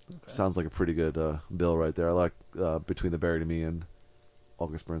April. Okay. Sounds like a pretty good bill right there. I like Between the Buried and Me and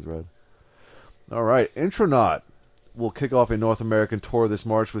August Burns Red. All right, Intronaut will kick off a North American tour this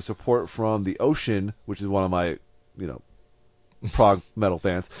March with support from The Ocean, which is one of my, prog metal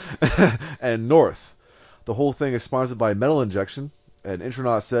bands, and North. The whole thing is sponsored by Metal Injection, and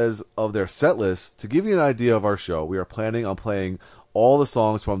Intronaut says of their set list, to give you an idea of our show, we are planning on playing all the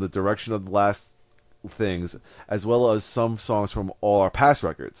songs from the Direction of the Last Things, as well as some songs from all our past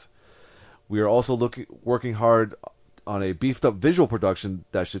records. We are also working hard on a beefed up visual production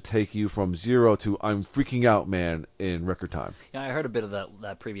that should take you from zero to I'm freaking out, man, in record time. Yeah, I heard a bit of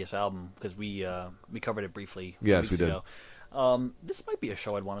that previous album because we covered it briefly. Yes, we did. Ago. This might be a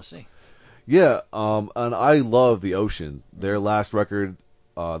show I'd want to see. Yeah, and I love The Ocean. Their last record,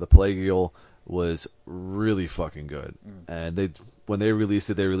 The Plagial, was really fucking good. And when they released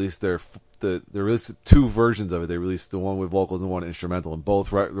it, they released they released 2 versions of it. They released the one with vocals and one instrumental, and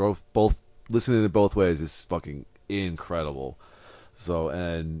both listening to it both ways is fucking incredible. So,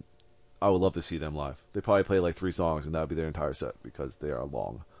 and I would love to see them live. They probably play like 3 songs, and that would be their entire set because they are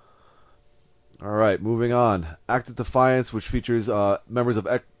long. All right, moving on. Act of Defiance, which features ex-members of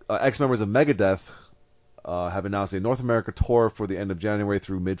Megadeth, have announced a North America tour for the end of January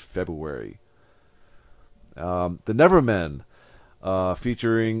through mid-February. The Nevermen,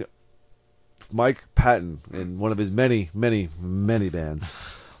 featuring Mike Patton in one of his many, many, many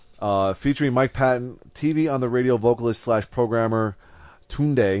bands. Featuring Mike Patton, TV on the radio vocalist / programmer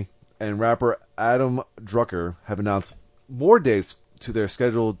Tunde, and rapper Adam Drucker have announced more dates to their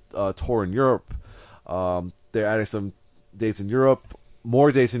scheduled tour in Europe. They're adding some dates in Europe,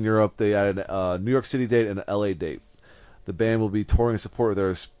 more dates in Europe. They added a New York City date and an LA date. The band will be touring in support of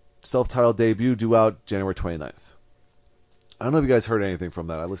their self-titled debut due out January 29th. I don't know if you guys heard anything from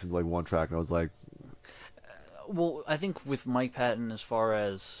that. I listened to like one track and I was like, well, I think with Mike Patton, as far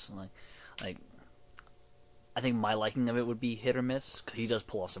as like, I think my liking of it would be hit or miss because he does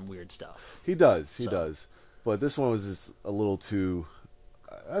pull off some weird stuff. He does. But this one was just a little too.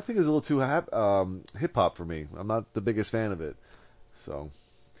 I think it was a little too hip hop for me. I'm not the biggest fan of it, so.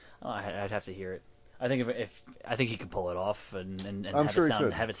 I'd have to hear it. I think if I think he could pull it off and I'm sure he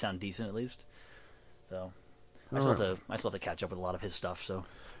could. have it sound decent at least. So I still have to catch up with a lot of his stuff. So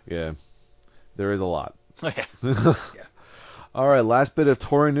yeah, there is a lot. yeah. All right, last bit of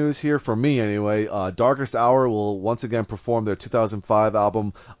touring news here for me anyway. Darkest Hour will once again perform their 2005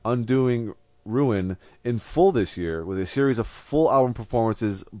 album Undoing Ruin in full this year with a series of full album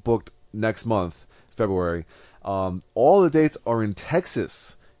performances booked next month, February. All the dates are in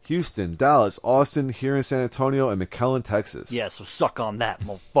Texas, Houston, Dallas, Austin, here in San Antonio, and McAllen, Texas. Yeah, so suck on that,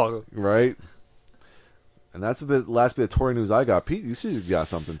 motherfucker. Right? And that's last bit of touring news I got. Pete, you see you got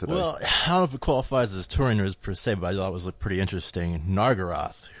something today. Well, I don't know if it qualifies as touring news per se, but I thought it was pretty interesting.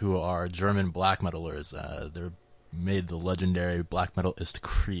 Nargaroth, who are German black metalers, they made the legendary Black Metal Ist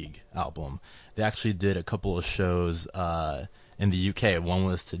Krieg album. They actually did a couple of shows in the UK. One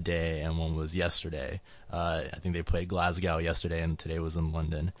was today and one was yesterday. I think they played Glasgow yesterday and today was in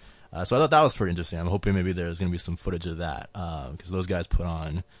London. So I thought that was pretty interesting. I'm hoping maybe there's going to be some footage of that because those guys put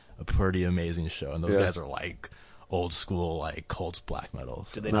on a pretty amazing show, and those guys are like old school, like cult black metal.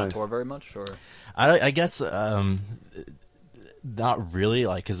 So. Did they not tour very much, or I guess not really.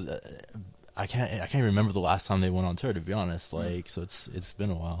 Like, cause I can't remember the last time they went on tour, to be honest. Like, so it's been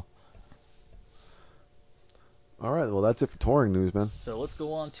a while. All right, well that's it for touring news, man. so? Let's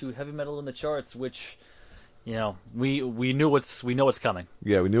go on to heavy metal in the charts, which we know what's coming.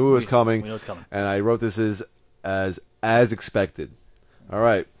 Yeah, we knew it was coming. We know it's coming. And I wrote this as expected. All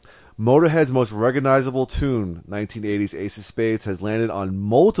right. Motorhead's most recognizable tune, 1980's Ace of Spades, has landed on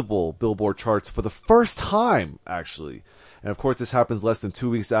multiple Billboard charts for the first time, actually. And of course, this happens less than 2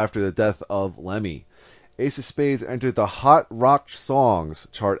 weeks after the death of Lemmy. Ace of Spades entered the Hot Rock Songs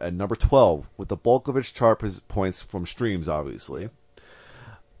chart at number 12, with the bulk of its chart points from streams, obviously.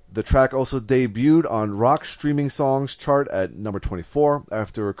 The track also debuted on Rock Streaming Songs chart at number 24,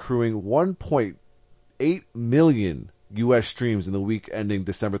 after accruing 1.8 million U.S. streams in the week ending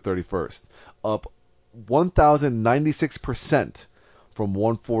December 31st, up 1,096% from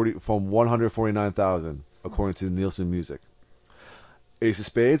 149,000, according to Nielsen Music. Ace of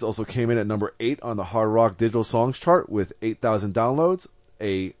Spades also came in at number 8 on the Hard Rock Digital Songs chart with 8,000 downloads,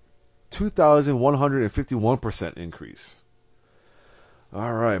 a 2,151% increase.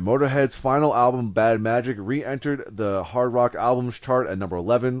 All right, Motorhead's final album, Bad Magic, re-entered the Hard Rock Albums chart at number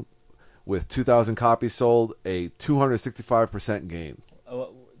 11, with 2,000 copies sold, a 265% gain.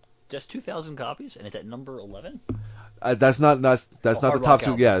 Just 2,000 copies, and it's at number 11. That's not the top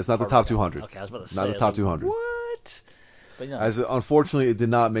two. Album. Yeah, it's not the Hard top Rock 200. Okay, I was about to say. Not the top 200. What? But As unfortunately, it did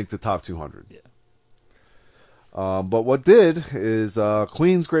not make the top 200. Yeah. But what did is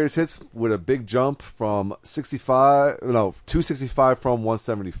Queen's Greatest Hits with a big jump from 265 from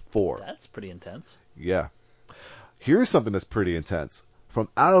 174. That's pretty intense. Yeah. Here's something that's pretty intense. From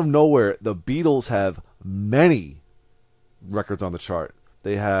out of nowhere, the Beatles have many records on the chart.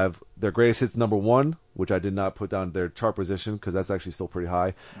 They have their Greatest Hits number 1, which I did not put down their chart position because that's actually still pretty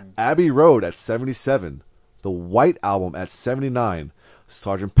high. Abbey Road at 77. The White Album at 79.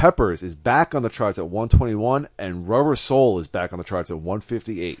 Sgt. Pepper's is back on the charts at 121, and Rubber Soul is back on the charts at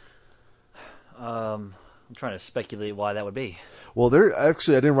 158. I'm trying to speculate why that would be. Well, I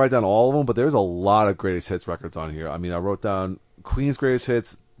didn't write down all of them, but there's a lot of Greatest Hits records on here. I mean, I wrote down Queen's Greatest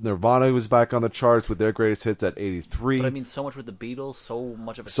Hits. Nirvana was back on the charts with their Greatest Hits at 83. But I mean, so much with the Beatles, so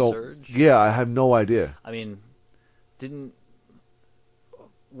much of a surge. Yeah, I have no idea. I mean,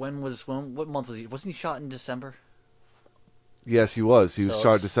 what month was he? Wasn't he shot in December? Yes, he was. He was So-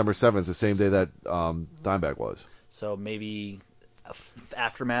 shot December 7th, the same day that Dimebag was. So maybe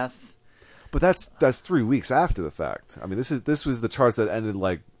aftermath. But that's 3 weeks after the fact. I mean, this was the charts that ended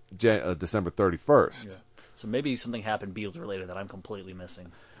like December 31st. So maybe something happened Beatles related that I'm completely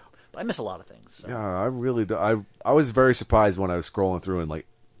missing. But I miss a lot of things. So. Yeah, I really do. I was very surprised when I was scrolling through and like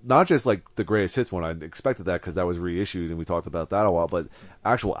not just like the Greatest Hits one. I expected that because that was reissued and we talked about that a while. But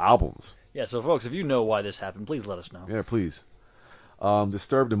actual albums. Yeah. So folks, if you know why this happened, please let us know. Yeah, please.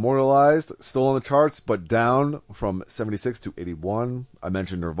 Disturbed Immortalized, still on the charts, but down from 76 to 81. I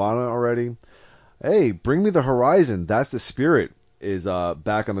mentioned Nirvana already. Hey, Bring Me the Horizon, That's the Spirit, is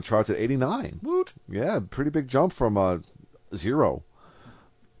back on the charts at 89. Woot. Yeah, pretty big jump from 0.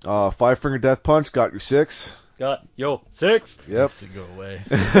 Five Finger Death Punch, Got Your 6. Got 6. Yep. Needs to go away.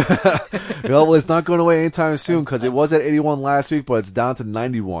 Well, it's not going away anytime soon because it was at 81 last week, but it's down to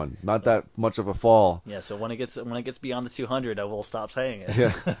 91. Not that much of a fall. Yeah. So when it gets beyond the 200, I will stop saying it.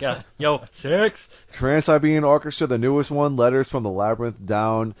 Yeah. Got 6. Trans-Siberian Orchestra, the newest one, Letters from the Labyrinth,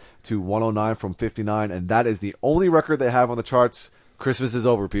 down to 109 from 59, and that is the only record they have on the charts. Christmas is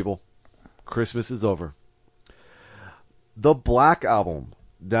over, people. Christmas is over. The Black Album,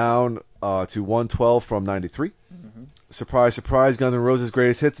 down to 112 from 93. Mm-hmm. Surprise, surprise, Guns N' Roses'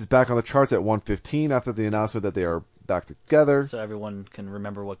 Greatest Hits is back on the charts at 115 after the announcement that they are back together. So everyone can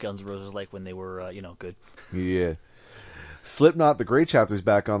remember what Guns N' Roses was like when they were, good. Yeah. Slipknot, The Great Chapter, is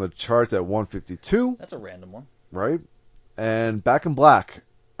back on the charts at 152. That's a random one. Right? And Back in Black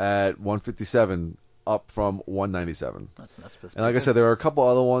at 157, up from 197. That's and like I said, there are a couple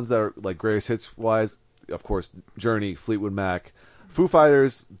other ones that are like greatest hits wise. Of course, Journey, Fleetwood Mac, Foo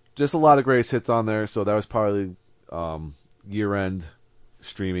Fighters, just a lot of greatest hits on there. So that was probably year end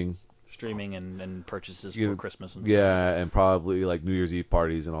streaming streaming and purchases You- for Christmas and Yeah, and probably like New Year's Eve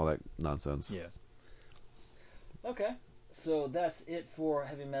parties and all that nonsense. stuff. Yeah. Okay, so that's it for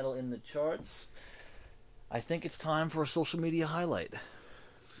heavy metal in the charts. I think it's time for a social media highlight.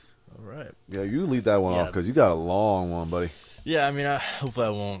 All right. Yeah, you lead that one Yeah. off because you got a long one, buddy. Yeah, I mean, hopefully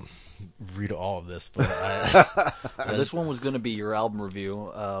I won't read all of this, but This one was going to be your album review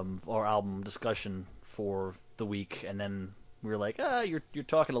or album discussion for the week, and then we were like, you're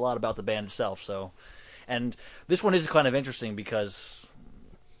talking a lot about the band itself, so. And this one is kind of interesting because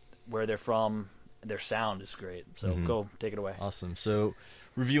where they're from, their sound is great. So go take it away. awesome. So,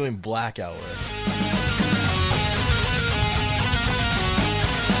 reviewing Black Hour.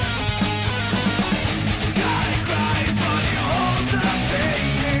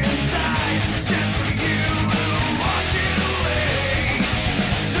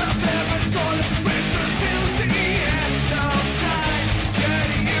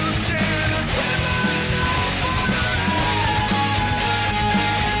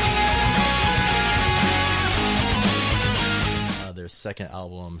 Their second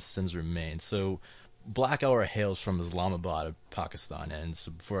album, Sins Remain. So, Black Hour hails from Islamabad, Pakistan. And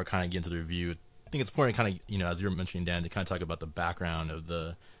so before I kind of get into the review, I think it's important to kind of, as you were mentioning, Dan, to kind of talk about the background of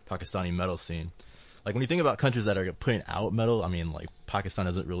the Pakistani metal scene. Like, when you think about countries that are putting out metal, I mean, like, Pakistan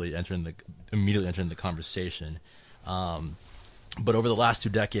doesn't really immediately enter in the conversation. But over the last 2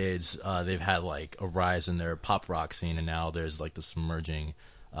 decades, they've had, like, a rise in their pop rock scene, and now there's, like, this emerging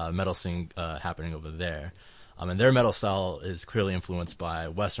metal scene happening over there. And their metal style is clearly influenced by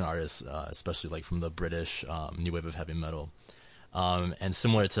Western artists, especially like from the British new wave of heavy metal. And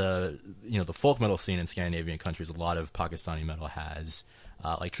similar to the folk metal scene in Scandinavian countries, a lot of Pakistani metal has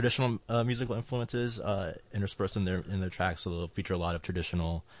like traditional musical influences interspersed in their tracks. So they'll feature a lot of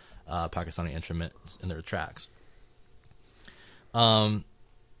traditional Pakistani instruments in their tracks. Since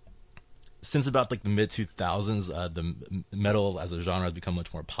about like the mid 2000s, the metal as a genre has become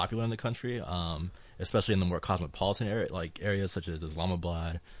much more popular in the country. Especially in the more cosmopolitan areas such as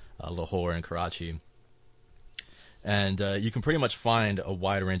Islamabad, Lahore, and Karachi. And you can pretty much find a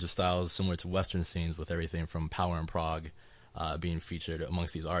wide range of styles similar to Western scenes, with everything from power and prog being featured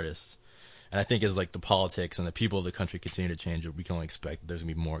amongst these artists. And I think as like the politics and the people of the country continue to change, we can only expect there's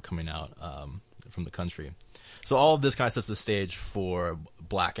going to be more coming out from the country. So all of this kind of sets the stage for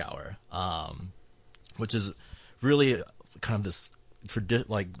Black Hour, which is really kind of this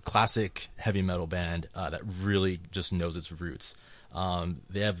like classic heavy metal band that really just knows its roots.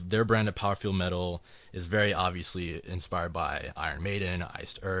 They have their brand of powerful metal is very obviously inspired by Iron Maiden,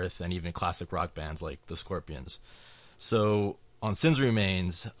 Iced Earth, and even classic rock bands like the Scorpions. So on Sins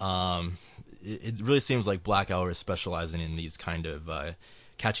Remains, it really seems like Black Hour is specializing in these kind of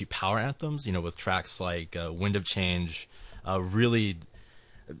catchy power anthems, with tracks like Wind of Change, really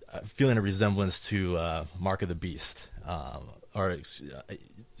feeling a resemblance to Mark of the Beast.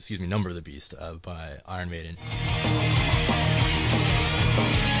 Number of the Beast by Iron Maiden.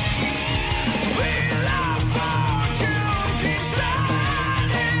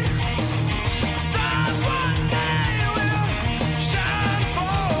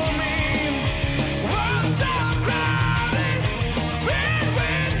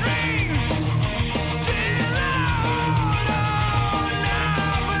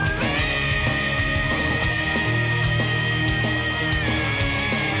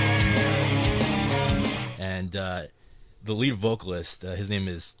 The lead vocalist, his name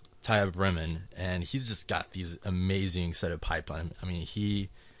is Taya Bremen, and he's just got these amazing set of pipeline. I mean,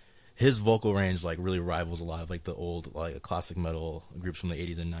 his vocal range like really rivals a lot of like the old like classic metal groups from the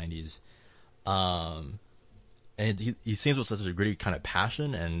 80s and 90s. And he sings with such a gritty kind of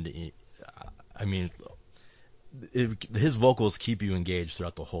passion, and his vocals keep you engaged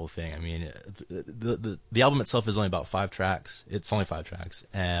throughout the whole thing. I mean, the album itself is only about 5 tracks. It's only 5 tracks,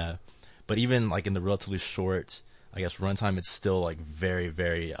 but even like in the relatively short, I guess, runtime, it's still like very,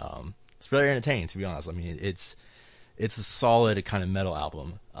 very, it's very entertaining, to be honest. I mean, it's a solid kind of metal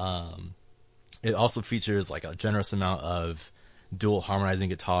album. It also features like a generous amount of dual harmonizing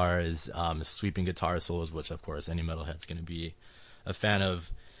guitars, sweeping guitar solos, which of course any metalhead's going to be a fan of.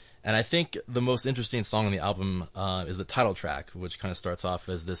 And I think the most interesting song on the album is the title track, which kind of starts off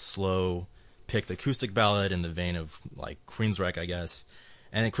as this slow picked acoustic ballad in the vein of like Queensryche, I guess.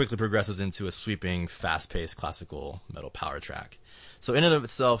 And it quickly progresses into a sweeping, fast-paced classical metal power track. So in and of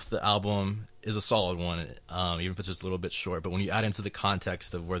itself, the album is a solid one, even if it's just a little bit short. But when you add into the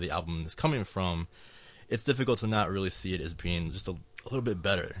context of where the album is coming from, it's difficult to not really see it as being just a little bit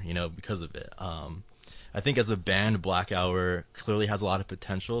better, because of it. I think as a band, Black Hour clearly has a lot of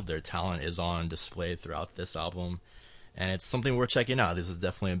potential. Their talent is on display throughout this album. and it's something worth checking out. This is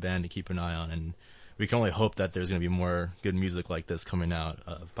definitely a band to keep an eye on, and we can only hope that there's going to be more good music like this coming out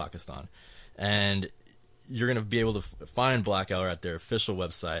of Pakistan. And you're going to be able to find Black Hour at their official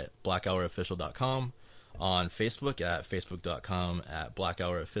website, blackhourofficial.com, on Facebook at facebook.com at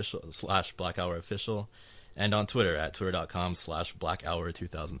blackhourofficial/blackhourofficial, and on Twitter at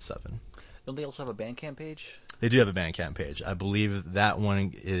twitter.com/blackhour2007. Don't they also have a Bandcamp page? They do have a Bandcamp page. I believe that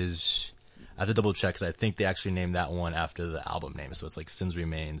one is... I have to double check because I think they actually named that one after the album name. So it's like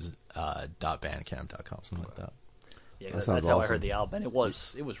sinsremains.bandcamp.com, something like that. Yeah, That that's how I awesome. heard the album, and it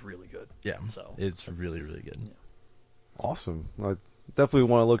was really good. Yeah, So it's really, really good. Awesome. I definitely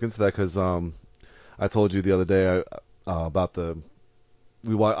want to look into that because I told you the other day about I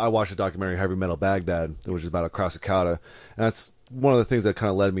watched a documentary, Heavy Metal Baghdad, which is about Across the Cauda, and that's one of the things that kind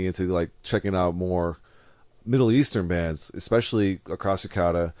of led me into like checking out more Middle Eastern bands, especially Across the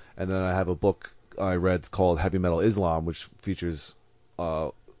Cauda. And then I have a book I read called Heavy Metal Islam, which features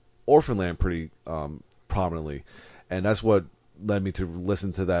Orphanland pretty prominently, and that's what led me to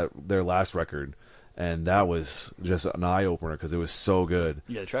listen to their last record, and that was just an eye opener because it was so good.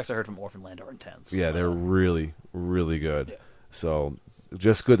 yeah, the tracks I heard from Orphanland are intense. Yeah, they're really, really good. Yeah. So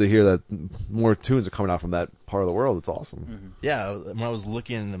just good to hear that more tunes are coming out from that part of the world. It's awesome. Yeah, when I was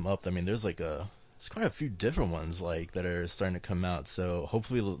looking them up, I mean, there's quite a few different ones like that are starting to come out. So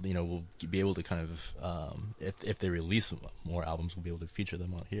hopefully, we'll be able to kind of, if they release more albums, we'll be able to feature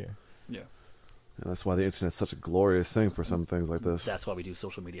them out here. Yeah. And that's why the internet's such a glorious thing for some things like this. That's why we do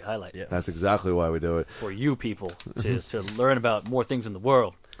social media highlight. Yeah. That's exactly why we do it. For you people to learn about more things in the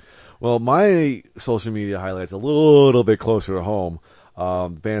world. Well, my social media highlight's a little bit closer to home.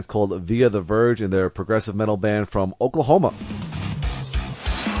 The band's called Via the Verge, and they're a progressive metal band from Oklahoma.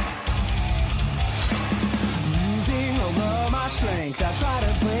 Using all of my strength, I try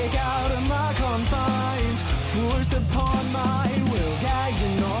to break out of my confines. Forced upon my will, gagged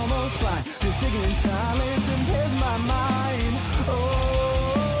and almost blind. The sickening silence impairs my mind.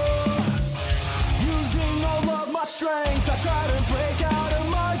 Oh, using all of my strength, I try to break out of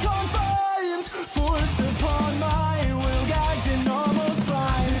my confines. Forced upon my will, gagged and almost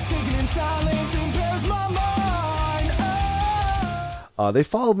blind. The sickening silence impairs my mind. Oh. They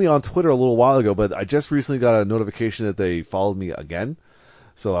followed me on Twitter a little while ago, but I just recently got a notification that they followed me again.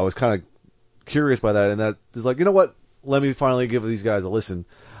 So I was kind of curious by that, and that is like, you know what? Let me finally give these guys a listen.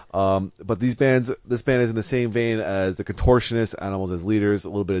 But this band is in the same vein as The Contortionists, Animals as Leaders, a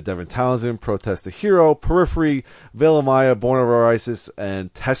little bit of Devin Townsend, Protest the Hero, Periphery, Veil of Maya, Born of Orisis,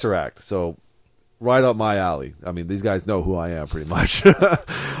 and Tesseract. So right up my alley. I mean, these guys know who I am pretty much.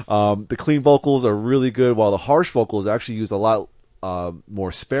 The clean vocals are really good, while the harsh vocals actually used a lot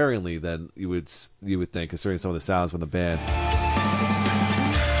more sparingly than you would think, considering some of the sounds from the band.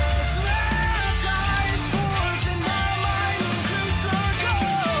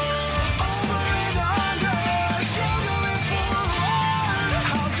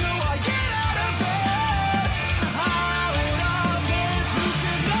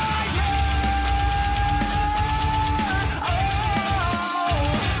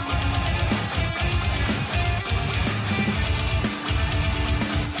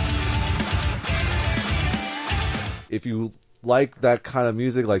 If you like that kind of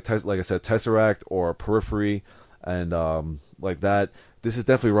music, like I said, Tesseract or Periphery, and like that, this is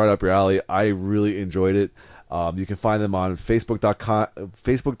definitely right up your alley. I really enjoyed it. You can find them on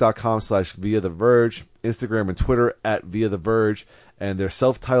Facebook.com/Via the Verge, Instagram and Twitter at Via the Verge, and their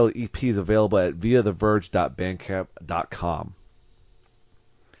self-titled EP is available at viatheverge.bandcamp.com.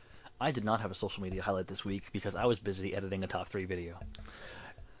 I did not have a social media highlight this week because I was busy editing a top 3 video,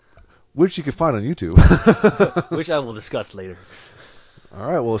 Which you can find on YouTube. which I will discuss later. All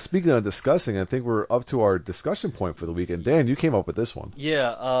right. Well, speaking of discussing, I think we're up to our discussion point for the week. And Dan, you came up with this one.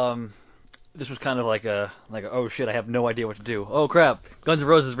 Yeah, this was kind of like a oh shit, I have no idea what to do. Oh crap, Guns N'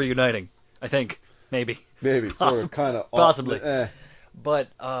 Roses reuniting. I think maybe Sort of, kind of, possibly. But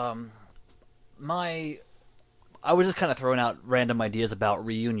I was just kind of throwing out random ideas about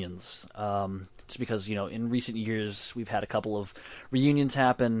reunions, just because in recent years we've had a couple of reunions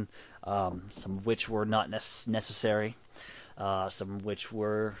happen, some of which were not necessary, some of which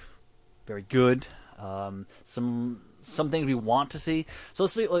were very good, some things we want to see. So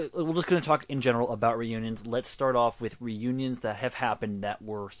we're just going to talk in general about reunions. Let's start off with reunions that have happened that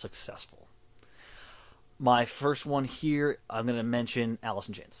were successful. My first one here, I'm going to mention Alice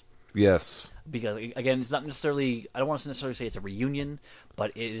in Chains. Yes. Because, again, it's not necessarily... I don't want to necessarily say it's a reunion, but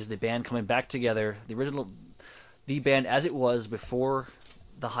it is the band coming back together. The band as it was before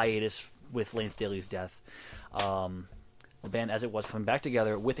the hiatus with Lane Staley's death. The band as it was coming back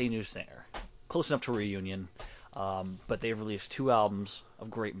together with a new singer. Close enough to a reunion. But they've released 2 albums of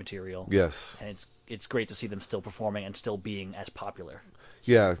great material. Yes. And it's great to see them still performing and still being as popular.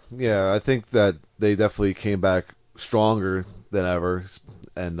 Yeah. I think that they definitely came back stronger than ever,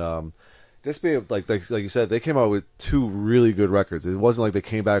 and just be like you said, they came out with 2 really good records. It wasn't like they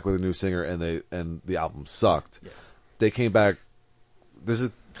came back with a new singer and the album sucked. Yeah. They came back. This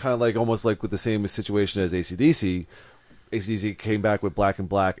is kind of like almost like with the same situation as AC/DC. AC/DC came back with Black and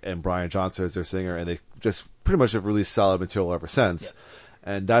Black and Brian Johnson as their singer, and they just pretty much have released solid material ever since.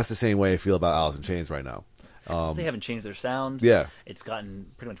 Yeah. And that's the same way I feel about Alice in Chains right now. So they haven't changed their sound. Yeah. It's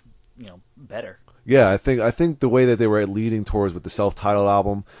gotten pretty much better. Yeah, I think the way that they were leading towards with the self-titled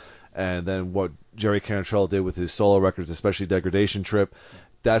album, and then what Jerry Cantrell did with his solo records, especially Degradation Trip,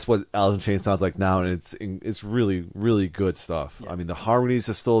 that's what Alice in Chains sounds like now, and it's really, really good stuff. Yeah. I mean, the harmonies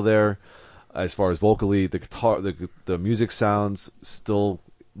are still there, as far as vocally, the guitar, the music sounds still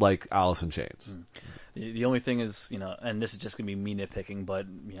like Alice in Chains. The only thing is, and this is just going to be me nitpicking, but,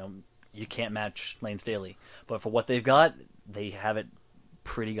 you can't match Lane Staley. But for what they've got, they have it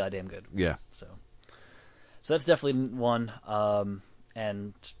pretty goddamn good. Yeah. So that's definitely one.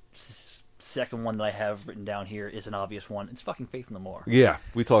 And second one that I have written down here is an obvious one. It's fucking Faith No More. Yeah,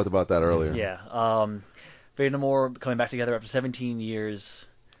 we talked about that earlier. Yeah. Faith No More coming back together after 17 years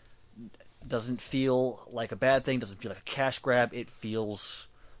doesn't feel like a bad thing, doesn't feel like a cash grab. It feels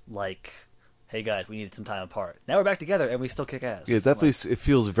like, hey guys, we needed some time apart. Now we're back together and we still kick ass. Yeah, definitely. It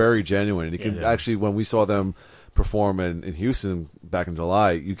feels very genuine. You can actually, when we saw them perform in Houston back in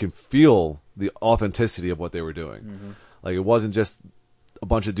July, you can feel the authenticity of what they were doing. Mm-hmm. Like, it wasn't just a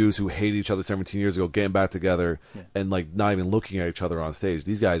bunch of dudes who hated each other 17 years ago getting back together and like not even looking at each other on stage.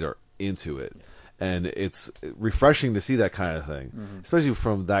 These guys are into it, and it's refreshing to see that kind of thing, especially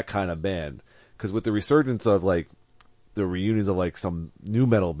from that kind of band. Because with the resurgence of like the reunions of like some new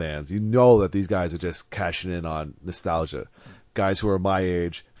metal bands, you know that these guys are just cashing in on nostalgia. Guys who are my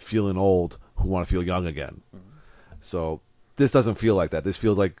age feeling old who want to feel young again. So this doesn't feel like that. This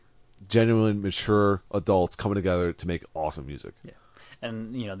feels like genuine, mature adults coming together to make awesome music. Yeah.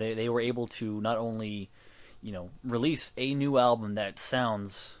 And, they were able to not only, release a new album that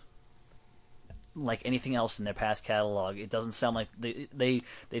sounds like anything else in their past catalog. It doesn't sound like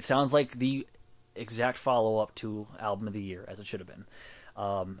it sounds like the exact follow-up to Album of the Year, as it should have been.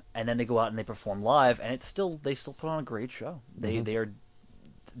 And then they go out and they perform live, and they still put on a great show. They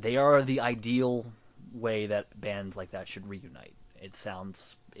are the ideal way that bands like that should reunite. It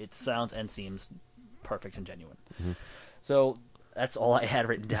sounds and seems perfect and genuine. So that's all I had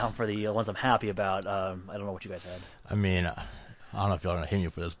written down for the ones I'm happy about. I don't know what you guys had. I mean, I don't know if y'all are gonna hate me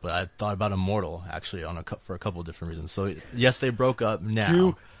for this, but I thought about Immortal actually for a couple of different reasons. So yes, they broke up now.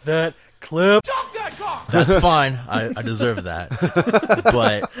 Cue that clip. That's fine. I deserve that.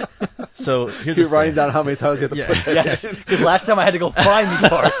 But so here's You're the writing thing. down how many times you have to put that in. Because last time I had to go find these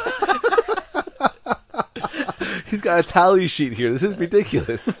parts. He's got a tally sheet here. This is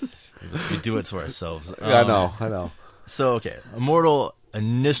ridiculous. We do it to ourselves. I know. So, okay, Immortal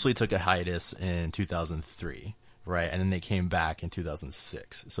initially took a hiatus in 2003, right? And then they came back in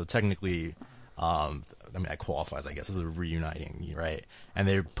 2006. So technically, that qualifies, I guess, as a reuniting, right? And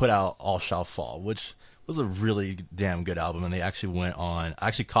they put out All Shall Fall, which was a really damn good album. And they actually I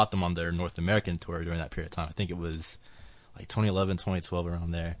actually caught them on their North American tour during that period of time. I think it was like 2011, 2012,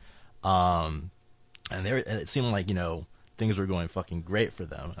 around there. And it seemed like, things were going fucking great for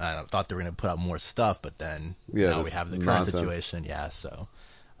them. I thought they were going to put out more stuff, but then now we have the current situation. Yeah, so.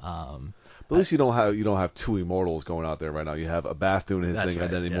 But at least you don't have 2 Immortals going out there right now. You have Abath doing his thing,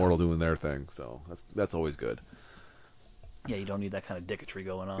 right, and then Immortal doing their thing. So that's always good. Yeah, you don't need that kind of dicketry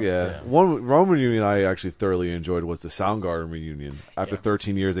going on. Yeah. One reunion I actually thoroughly enjoyed was the Soundgarden reunion. After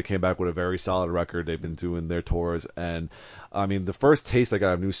 13 years, they came back with a very solid record. They've been doing their tours, and I mean, the first taste I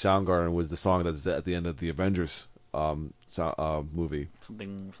got of new Soundgarden was the song that's at the end of the Avengers movie.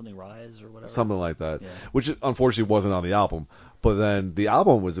 Something Rise or whatever. Something like that, Yeah. which unfortunately wasn't on the album. But then the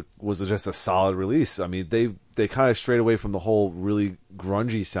album was just a solid release. I mean, they kind of strayed away from the whole really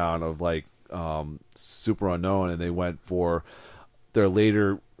grungy sound of like Super Unknown, and they went for their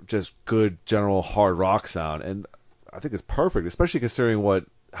later just good general hard rock sound, and I think it's perfect, especially considering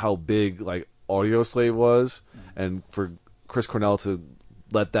how big like Audioslave was, and for Chris Cornell to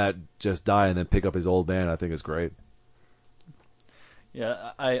let that just die and then pick up his old band, I think is great.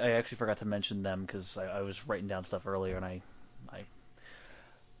 Yeah, I actually forgot to mention them because I was writing down stuff earlier and I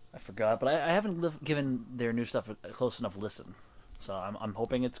forgot, but I haven't given their new stuff a close enough listen, so I'm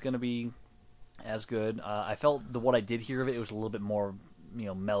hoping it's going to be as good. I felt what I did hear of it was a little bit more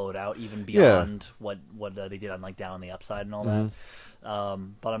mellowed out even beyond what they did on like Down on the Upside and all that.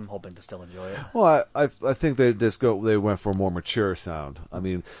 But I'm hoping to still enjoy it. Well, I think they went for a more mature sound. I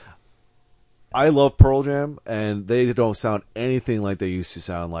mean, I love Pearl Jam, and they don't sound anything like they used to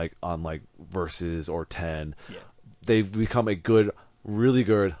sound like on like Versus or 10. Yeah. They've become a really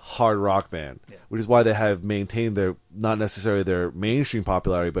good hard rock band, which is why they have maintained their, not necessarily their mainstream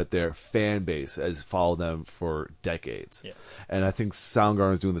popularity, but their fan base has followed them for decades. Yeah. And I think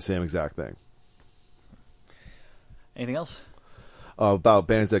Soundgarden is doing the same exact thing. Anything else? About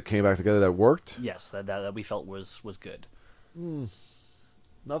bands that came back together that worked? Yes, that we felt was good.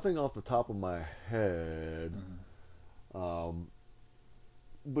 Nothing off the top of my head.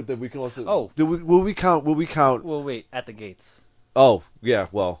 But then we can also. Oh. Will we count? Well, wait, At the Gates. Oh yeah,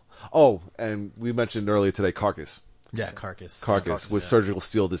 well. Oh, and we mentioned earlier today, Carcass. Yeah, Carcass. With Surgical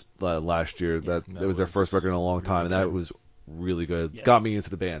Steel this last year. That was their first record in a long time, and that was really good. Yeah. Got me into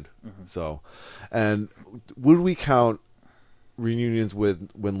the band. So, and would we count reunions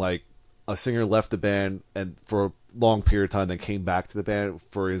when like a singer left the band and for a long period of time then came back to the band?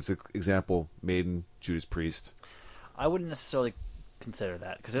 For example, Maiden, Judas Priest. I wouldn't necessarily consider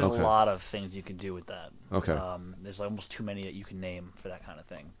that because there's Okay. a lot of things you can do with that. Okay. There's almost too many that you can name for that kind of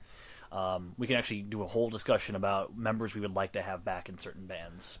thing. We can actually do a whole discussion about members we would like to have back in certain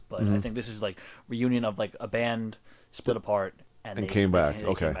bands, but I think this is like reunion of like a band split apart and they came back. They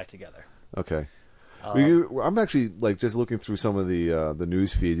Okay. came back together. Okay. I'm actually like just looking through some of the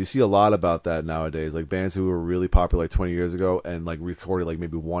news feeds. You see a lot about that nowadays. Like bands who were really popular like 20 years ago and like recorded like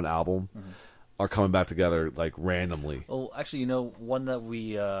maybe one album are coming back together like randomly. Well, actually, one that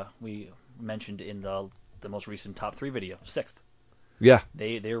we mentioned in the most recent top 3 video, Sixth. Yeah.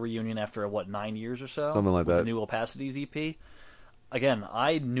 Their reunion after 9 years or so, Something like with that. The new Opacities EP. Again,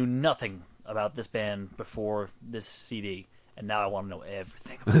 I knew nothing about this band before this CD, and now I want to know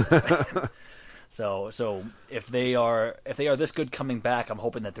everything about it. So if they are this good coming back, I'm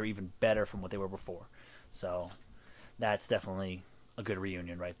hoping that they're even better from what they were before. So that's definitely a good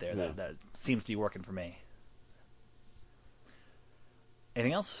reunion right there. Yeah. That seems to be working for me.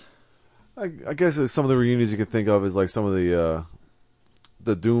 Anything else? I guess some of the reunions you can think of is like some of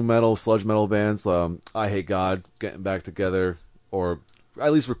the doom metal, sludge metal bands. I Hate God getting back together, or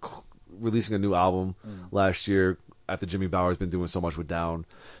at least releasing a new album last year. After Jimmy Bower's been doing so much with Down.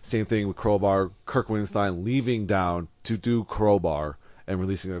 Same thing with Crowbar. Kirk Windstein leaving Down to do Crowbar and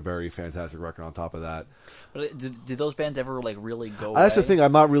releasing a very fantastic record on top of that. But did those bands ever like really go? That's the away? thing.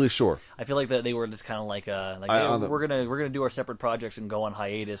 I'm not really sure. I feel like that they were just kind of like we're gonna do our separate projects and go on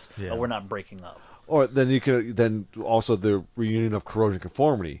hiatus, but we're not breaking up. Or then also the reunion of Corrosion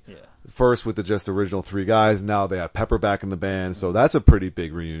Conformity. Yeah. First with just the original 3 guys, now they have Pepper back in the band, so that's a pretty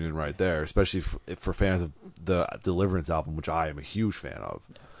big reunion right there, especially for fans of the Deliverance album, which I am a huge fan of.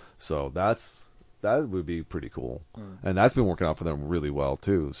 Yeah. So that would be pretty cool, and that's been working out for them really well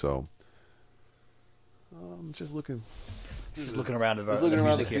too. So I'm just looking Around at Just our, looking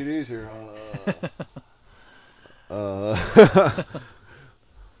around the music here. CDs here.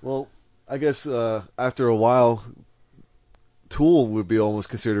 Well, I guess after a while, Tool would be almost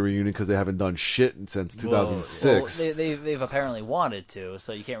considered a reunion because they haven't done shit since 2006. Well, they've apparently wanted to,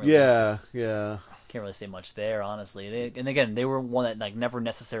 so you can't really can't really say much there, honestly. And again, they were one that like never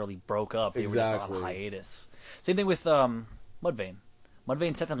necessarily broke up. They were just on hiatus. Same thing with Mudvayne.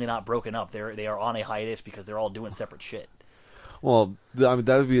 Mudvayne's technically not broken up. They are on a hiatus because they're all doing separate shit. Well, I mean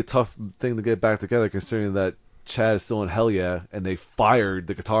that would be a tough thing to get back together, considering that Chad is still in Hell Yeah, and they fired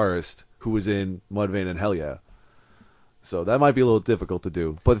the guitarist who was in Mudvayne and Hell Yeah. So that might be a little difficult to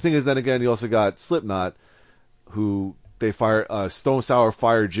do. But the thing is, then again, you also got Slipknot, who they fired. Stone Sour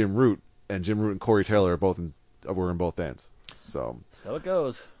fired Jim Root, and Jim Root and Corey Taylor were in both bands. So it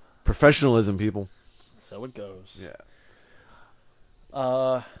goes. Professionalism, people. So it goes. Yeah.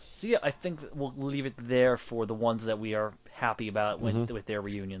 So yeah, I think we'll leave it there for the ones that we are happy about with their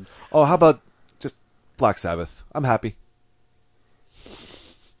reunions. Oh, how about just Black Sabbath? I'm happy.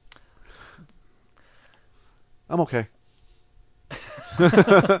 I'm okay.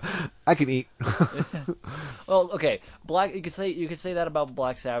 I can eat. Well, okay, You could say that about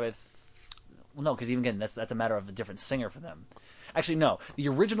Black Sabbath. Well, no, because even again, that's a matter of a different singer for them. Actually, no, the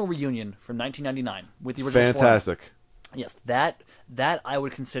original reunion from 1999 with the original Fantastic. format, yes, that I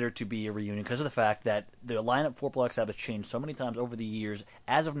would consider to be a reunion because of the fact that the lineup for Black Sabbath changed so many times over the years.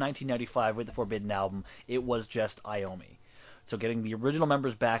 As of 1995, with the Forbidden album, it was just Iommi. So getting the original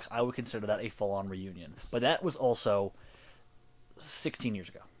members back, I would consider that a full-on reunion. But that was also 16 years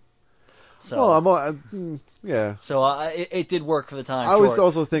ago. So, well, yeah. So it did work for the time. I was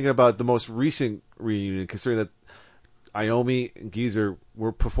also thinking about the most recent reunion, considering that Iommi and Geezer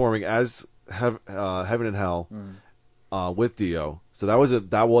were performing as Heaven and Hell with Dio. So that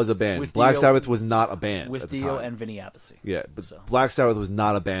was a band. With Black Dio- Sabbath was not a band with at the Dio time. and Vinny Appice. Yeah, but So. Black Sabbath was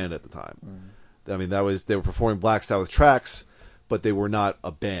not a band at the time. I mean, they were performing Black Sabbath tracks, but they were not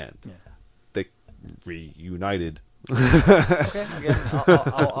a band. Yeah. They reunited. Okay, again,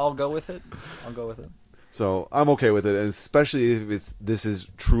 I'll go with it. I'll go with it. So I'm okay with it, and especially if this is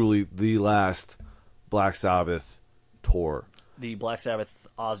truly the last Black Sabbath tour. The Black Sabbath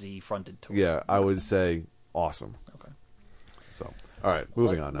Ozzy fronted tour. Yeah, I would say awesome. Okay. So, all right,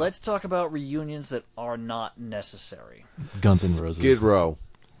 moving on now. Let's talk about reunions that are not necessary. Guns N' Roses. Skid Row.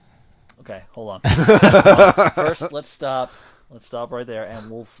 Okay, hold on. First, let's stop. Let's stop right there,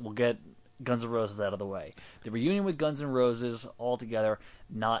 and we'll get Guns N' Roses out of the way. The reunion with Guns N' Roses altogether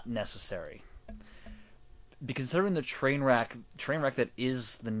not necessary. Considering the train wreck that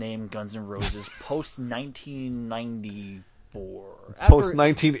is the name Guns N' Roses post 1994, Post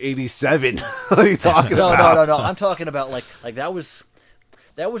 1987. What are you talking about? No. I'm talking about like that was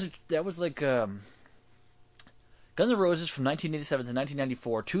like Guns N' Roses from 1987 to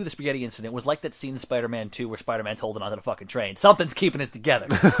 1994 to the Spaghetti Incident was like that scene in Spider-Man 2 where Spider-Man's holding onto the fucking train. Something's keeping it together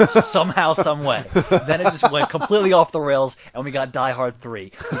somehow, some way. Then it just went completely off the rails, and we got Die Hard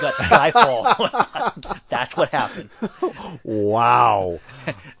 3. We got Skyfall. That's what happened. Wow.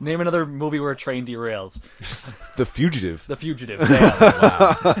 Name another movie where a train derails. The Fugitive. The Fugitive. Damn.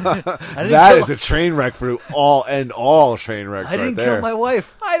 Wow. That is a train wreck for all train wrecks I right didn't there. kill my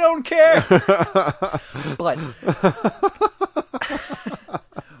wife. I don't care. But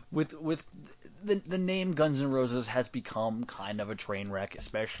with the name Guns N' Roses has become kind of a train wreck,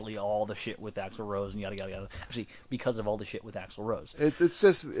 especially all the shit with Axl Rose and yada yada yada. Actually, because of all the shit with Axl Rose. It's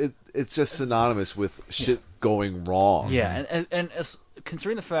just synonymous with shit going wrong. Yeah, and as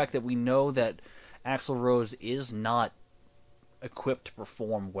considering the fact that we know that Axl Rose is not equipped to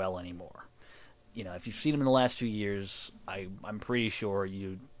perform well anymore. You know, if you've seen him in the last 2 years, I'm pretty sure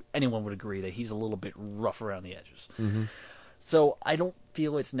anyone would agree that he's a little bit rough around the edges. Mm-hmm. So I don't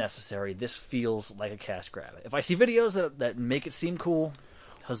feel it's necessary. This feels like a cash grab. If I see videos that make it seem cool,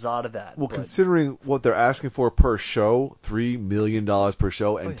 huzzah to that. Well, but considering what they're asking for per show, $3 million per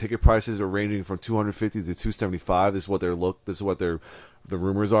show, and ticket prices are ranging from $250 to $275. This is what the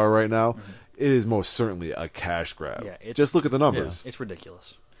rumors are right now. It is most certainly a cash grab. Yeah, just look at the numbers. it's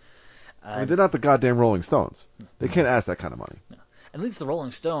ridiculous. I mean, they're not the goddamn Rolling Stones. They can't ask that kind of money. No. At least the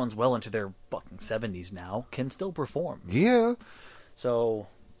Rolling Stones, well into their fucking 70s now, can still perform. Yeah. So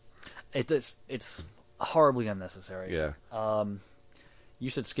it's horribly unnecessary. Yeah. You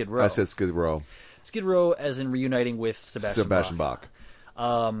said Skid Row. I said Skid Row. Skid Row, as in reuniting with Sebastian Bach.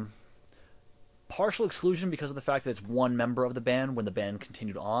 Partial exclusion because of the fact that it's one member of the band when the band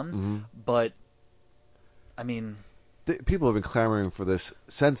continued on. But, I mean... People have been clamoring for this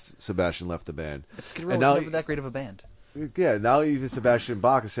since Sebastian left the band. But Skid Row was never that great of a band. Yeah, now even Sebastian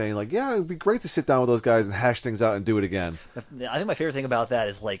Bach is saying, like, yeah, it would be great to sit down with those guys and hash things out and do it again. I think my favorite thing about that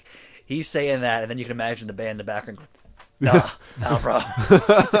is, like, he's saying that, and then you can imagine the band in the background going, nah, bro.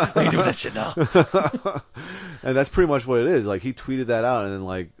 We ain't doing that shit now. And that's pretty much what it is. Like, he tweeted that out, and then,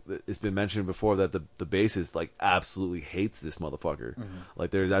 like, it's been mentioned before that the bassist, like, absolutely hates this motherfucker.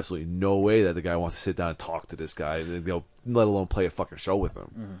 Like, there's absolutely no way that the guy wants to sit down and talk to this guy, and, let alone play a fucking show with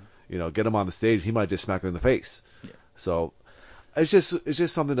him. Get him on the stage, he might just smack him in the face. Yeah. So, it's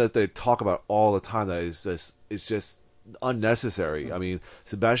just something that they talk about all the time that is just unnecessary. I mean,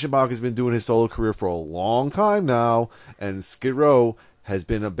 Sebastian Bach has been doing his solo career for a long time now, and Skid Row has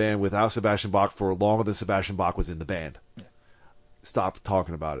been a band without Sebastian Bach for longer than Sebastian Bach was in the band. Yeah. Stop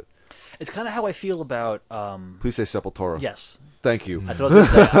talking about it. It's kind of how I feel about... Please say Sepultura. Yes. Thank you. That's what I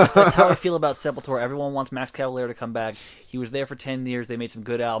was going to say. That's how I feel about Sepultura. Everyone wants Max Cavalera to come back. He was there for 10 years. They made some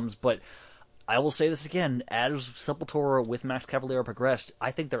good albums, but I will say this again. As Sepultura with Max Cavalera progressed,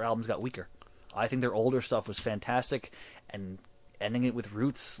 I think their albums got weaker. I think their older stuff was fantastic, and ending it with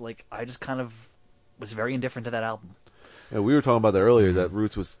Roots, like, I just kind of was very indifferent to that album. Yeah, we were talking about that earlier, that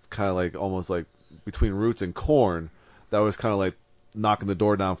Roots was kind of like, almost like, between Roots and Korn, that was kind of like knocking the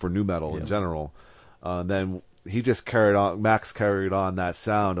door down for nu metal in general. Then he just Max carried on that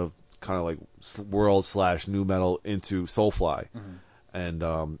sound of kind of like world/nu metal into Soulfly. And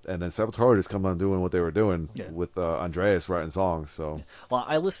then Sepultura just come on doing what they were doing with Andreas writing songs. So, well,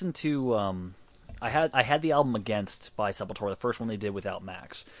 I listened to I had the album Against by Sepultura, the first one they did without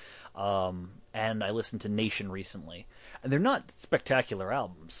Max, and I listened to Nation recently, and they're not spectacular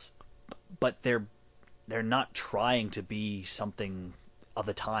albums, but they're not trying to be something of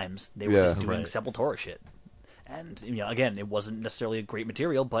the times. They were just doing Sepultura shit, And again, it wasn't necessarily a great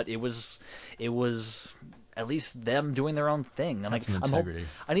material, but it was at least them doing their own thing. And Had some integrity.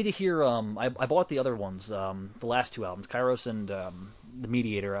 I need to hear. I bought the other ones, the last two albums, Kairos and The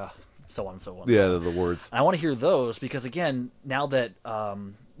Mediator, so on and so on. Yeah, the words. I want to hear those because, again, now that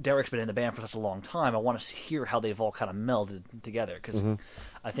Derek's been in the band for such a long time, I want to hear how they've all kind of melded together. Because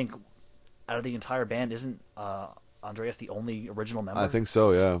I think out of the entire band, isn't Andreas the only original member? I think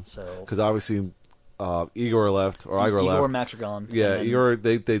so, yeah. So Because obviously Igor left, or Igor left. Igor and Max are gone. Yeah, and then- Igor,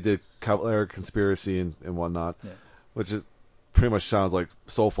 they did Cavalier Conspiracy and whatnot, Yeah. which is pretty much sounds like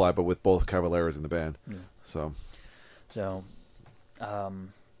Soulfly, but with both Cavalieras in the band. So,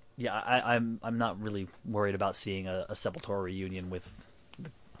 yeah, I'm not really worried about seeing a Sepultura reunion with the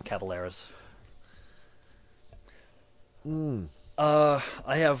Cavaleras. I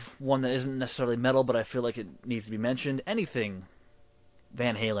have one that isn't necessarily metal, but I feel like it needs to be mentioned. Anything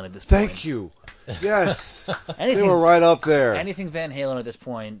Van Halen at this point. thank you. Yes, they Anything, were right up there. anything Van Halen at this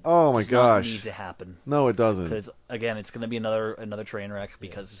point. Oh my does not gosh. need to happen. No, it doesn't. Because again, it's going to be another train wreck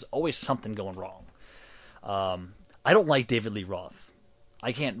because there's always something going wrong. I don't like David Lee Roth.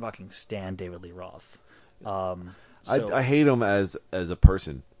 I can't fucking stand David Lee Roth. I hate him as a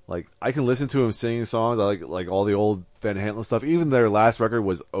person. Like, I can listen to him singing songs. I like all the old Van Halen stuff. Even their last record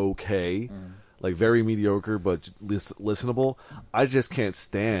was okay, like very mediocre but listenable. I just can't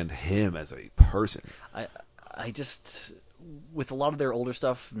stand him as a person. I just, with a lot of their older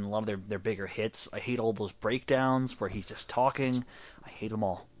stuff and a lot of their bigger hits, I hate all those breakdowns where he's just talking. I hate them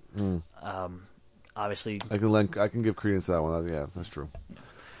all. Obviously, I can give credence to that one. Yeah, that's true.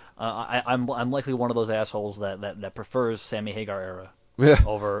 I'm likely one of those assholes that prefers Sammy Hagar era Yeah.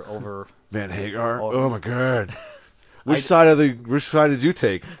 over. Van Hagar. Oh. Oh my god. Which side did you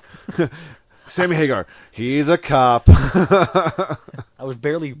take? Sammy Hagar. He's a cop. I was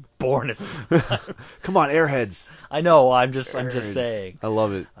barely born at. Come on, Airheads. I know. I'm just Airheads. saying. I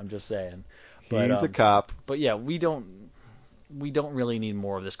love it. I'm just saying. He's a cop. But yeah, we don't really need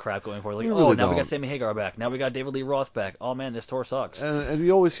more of this crap going forward. Like, We really now we don't. got Sammy Hagar back. Now we got David Lee Roth back. Oh man, this tour sucks. And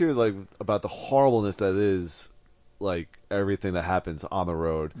you always hear like about the horribleness that is like everything that happens on the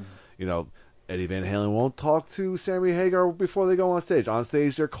road. You know, Eddie Van Halen won't talk to Sammy Hagar before they go on stage. On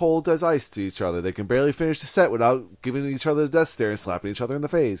stage, they're cold as ice to each other. They can barely finish the set without giving each other the death stare and slapping each other in the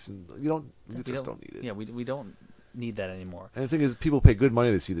face. You just don't need it. Yeah, we don't need that anymore. And the thing is, people pay good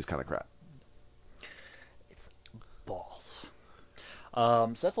money to see this kind of crap. Balls.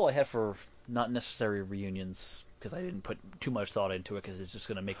 So that's all I had for not necessary reunions because I didn't put too much thought into it because it's just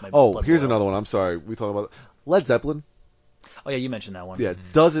going to make my Oh, blood here's boil. another one. I'm sorry. We talked about Led Zeppelin. Oh yeah, you mentioned that one. Yeah,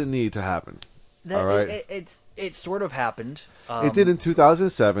 doesn't need to happen. That, all right. It sort of happened. It did in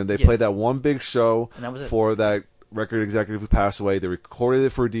 2007. They yeah. played that one big show And that was it. for that record executive who passed away. They recorded it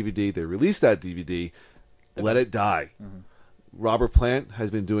for a DVD. They released that DVD. Let it die. Mm-hmm. Robert Plant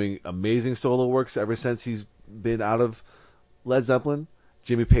has been doing amazing solo works ever since he's been out of Led Zeppelin.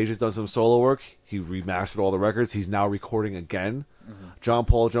 Jimmy Page has done some solo work. He remastered all the records. He's now recording again. Mm-hmm. John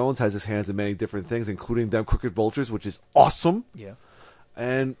Paul Jones has his hands in many different things, including Them Crooked Vultures, which is awesome. Yeah.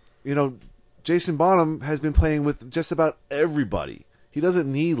 And, you know, Jason Bonham has been playing with just about everybody. He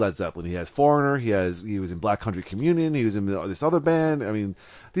doesn't need Led Zeppelin. He has Foreigner. He was in Black Country Communion. He was in this other band. I mean,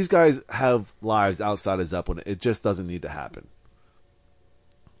 these guys have lives outside of Zeppelin. It just doesn't need to happen.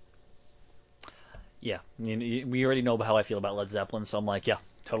 Yeah. We already know how I feel about Led Zeppelin, so I'm like, yeah,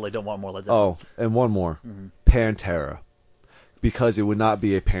 totally don't want more Led Zeppelin. Oh, and one more. Pantera. Because it would not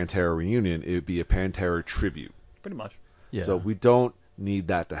be a Pantera reunion. It would be a Pantera tribute. Pretty much. Yeah. So we don't need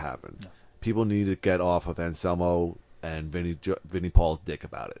that to happen. No. People need to get off of Anselmo and Vinnie Paul's dick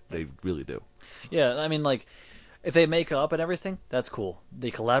about it. They really do. Yeah, I mean, like, if they make up and everything, that's cool.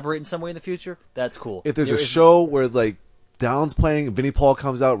 They collaborate in some way in the future, that's cool. If there's a show where, like, Down's playing, Vinnie Paul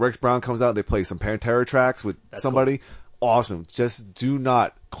comes out, Rex Brown comes out, and they play some Pantera tracks with somebody, cool. Awesome. Just do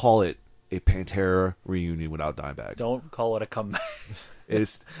not call it a Pantera reunion without Dimebag. Don't call it a comeback.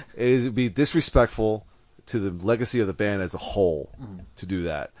 It would be disrespectful to the legacy of the band as a whole to do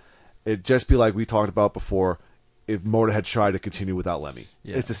that. It'd just be like we talked about before if Motorhead tried to continue without Lemmy.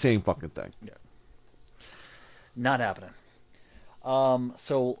 Yeah. It's the same fucking thing. Yeah. Not happening.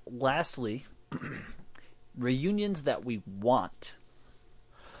 So lastly, reunions that we want.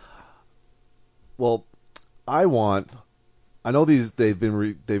 Well, I know these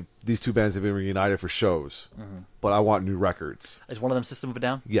two bands have been reunited for shows, but I want new records. Is one of them System of a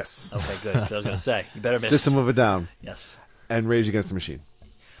Down? Yes. Okay, good. I was going to say you better miss System of a Down. Yes. And Rage Against the Machine.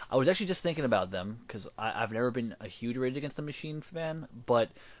 I was actually just thinking about them because I've never been a huge Rage Against the Machine fan, but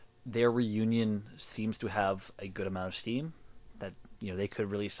their reunion seems to have a good amount of steam. That they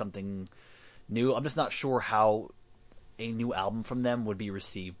could release something new. I'm just not sure how a new album from them would be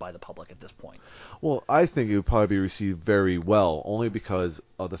received by the public at this point. Well, I think it would probably be received very well, only because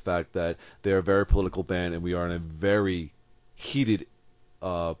of the fact that they're a very political band, and we are in a very heated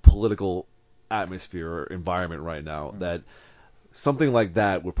political atmosphere or environment right now. Mm-hmm. That something like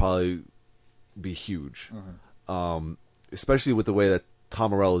that would probably be huge, especially with the way that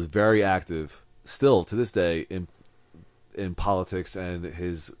Tom Morello is very active still to this day in politics and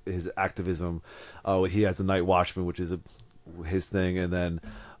his activism. He has the Night Watchman, which is his thing, and then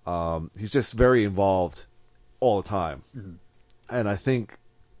he's just very involved all the time. Mm-hmm. And I think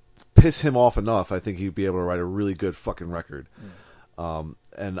piss him off enough, I think he'd be able to write a really good fucking record.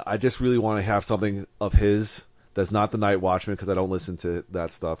 And I just really want to have something of his that's not the Night Watchman, because I don't listen to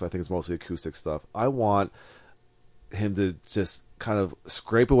that stuff. I think it's mostly acoustic stuff. I want him to just kind of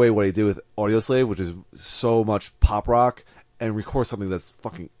scrape away what he did with Audioslave, which is so much pop rock, and record something that's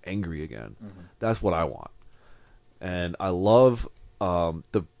fucking angry again. That's what I want. And I love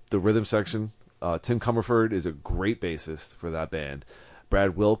the rhythm section. Tim Comerford is a great bassist for that band.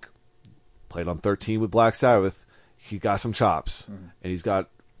 Brad Wilk played on 13 with Black Sabbath. He got some chops, and he's got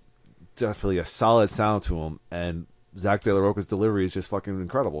definitely a solid sound to him. And Zach De La Rocha's delivery is just fucking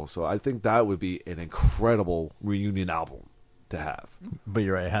incredible. So I think that would be an incredible reunion album to have. But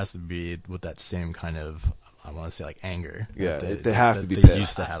you're right, it has to be with that same kind of, I want to say, like, anger. Yeah, that they have to be they pissed.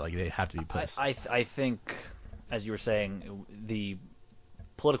 used to have, like, they have to be pissed. I think, as you were saying, the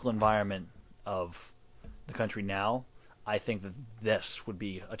political environment of the country now, I think that this would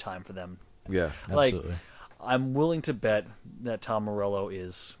be a time for them. Yeah. Like, Absolutely. I'm willing to bet that Tom Morello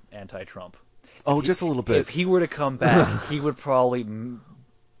is anti-Trump. Oh, just a little bit. If he were to come back, he would probably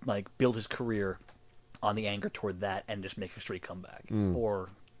build his career on the anger toward that and just make a straight comeback or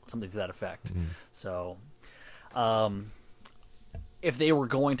something to that effect. So, if they were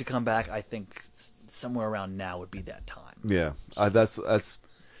going to come back, I think somewhere around now would be that time. Yeah, that's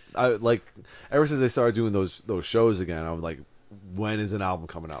I like ever since they started doing those shows again. I was like, when is an album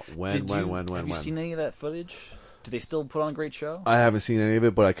coming out? When? Have you seen any of that footage? Do they still put on a great show? I haven't seen any of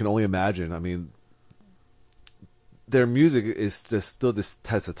it, but I can only imagine. I mean, their music is just still this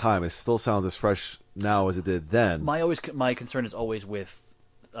test of time. It still sounds as fresh now as it did then. My concern is always with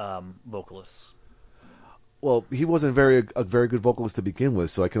vocalists. Well, he wasn't a very good vocalist to begin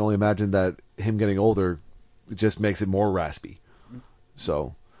with, so I can only imagine that him getting older just makes it more raspy.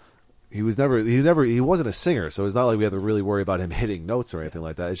 So he wasn't a singer, so it's not like we have to really worry about him hitting notes or anything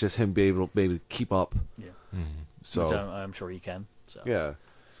like that. It's just him being able to maybe keep up. Yeah. So Which I'm sure he can. So. yeah.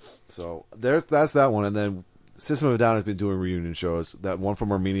 So that's that one, and then System of a Down has been doing reunion shows. That one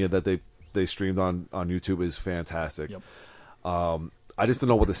from Armenia that they streamed on YouTube is fantastic. Yep. I just don't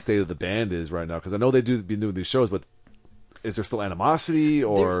know what the state of the band is right now, because I know they've been doing these shows, but is there still animosity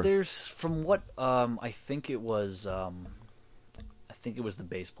or there's from what I think it was the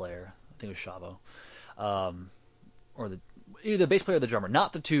bass player. I think it was Shavo, or either the bass player or the drummer,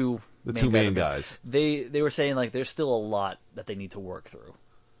 not the two main guys. They were saying like there's still a lot that they need to work through.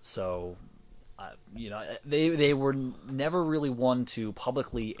 So, they were never really one to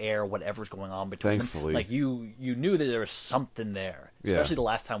publicly air whatever's going on between Thankfully. them. Like you knew that there was something there. Yeah. Especially the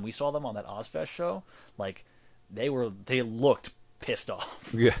last time we saw them on that Ozfest show, like they looked pissed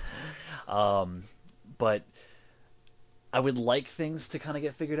off. Yeah. But I would like things to kind of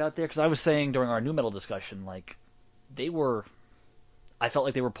get figured out there, because I was saying during our new metal discussion, like I felt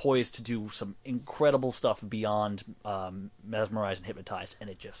like they were poised to do some incredible stuff beyond Mesmerize and Hypnotize, and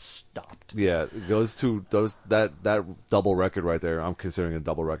it just stopped. Yeah, that double record right there, I'm considering a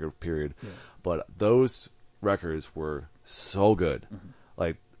double record period. Yeah. But those records were so good. Mm-hmm.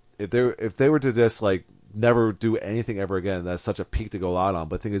 Like if they were to just like never do anything ever again, that's such a peak to go out on.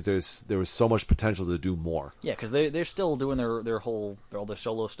 But the thing is, there was so much potential to do more. Yeah, because they're still doing all their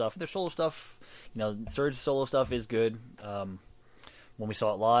solo stuff. Their solo stuff, Surge's solo stuff is good. When we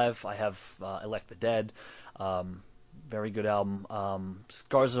saw it live, I have Elect the Dead, very good album.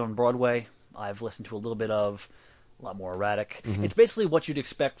 Scars on Broadway, I've listened to a little bit of, a lot more erratic. Mm-hmm. It's basically what you'd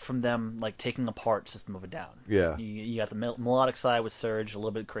expect from them, like taking apart System of a Down. Yeah, you got the melodic side with Surge, a little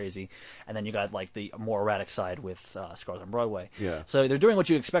bit crazy, and then you got like the more erratic side with Scars on Broadway. Yeah, so they're doing what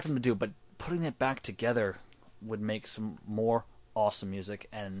you expect them to do, but putting it back together would make some more awesome music,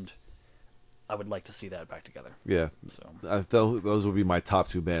 and I would like to see that back together. Yeah, so those would be my top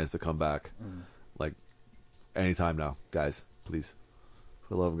two bands to come back, like anytime now, guys. Please,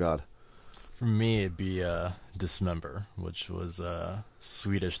 for the love of God. For me, it'd be Dismember, which was a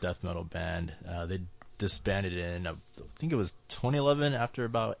Swedish death metal band. They disbanded in, I think it was 2011, after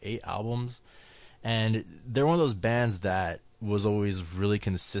about 8 albums. And they're one of those bands that was always really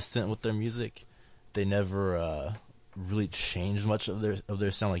consistent with their music. They never really changed much of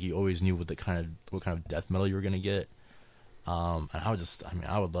their sound. Like, you always knew what kind of death metal you were gonna get. And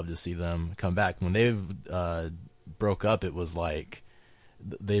I would love to see them come back. When they broke up, it was like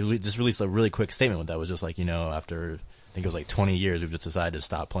they just released a really quick statement with that. It was just like, after I think it was like 20 years, we've just decided to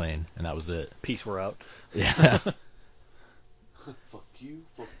stop playing, and that was it. Peace, we're out. Yeah. Fuck you,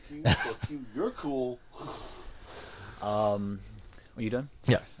 fuck you, you're cool. Are you done?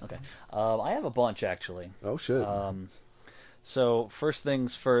 Yeah. Okay. I have a bunch, actually. Oh, shit. So, first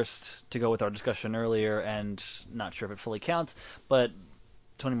things first, to go with our discussion earlier, and not sure if it fully counts, but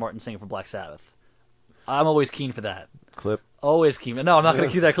Tony Martin singing for Black Sabbath. I'm always keen for that. Clip. Always keen. No, I'm not going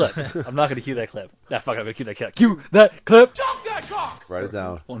to cue that clip. I'm not going to cue that clip. Nah, fuck, I'm going to cue that clip. Cue that clip! Write it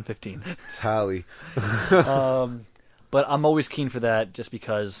down. 115. Tally. But I'm always keen for that, just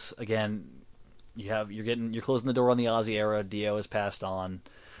because, again, you're closing the door on the Ozzy era. Dio has passed on.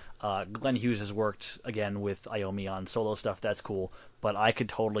 Glenn Hughes has worked again with Iommi on solo stuff. That's cool, but I could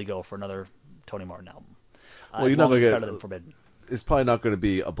totally go for another Tony Martin album. Well, you're not going to better than get. Forbidden. It's probably not going to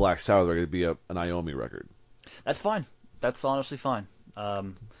be a Black Sabbath record. It'd be an Iommi record. That's fine. That's honestly fine. I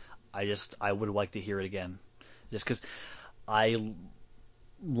would like to hear it again, just because I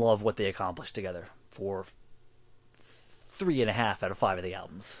love what they accomplished together for 3.5 out of 5 of the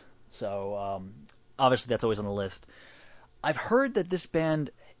albums. So obviously that's always on the list. I've heard that this band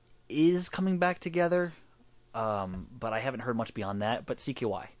is coming back together, but I haven't heard much beyond that. But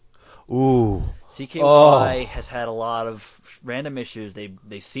CKY. Ooh. CKY has had a lot of random issues.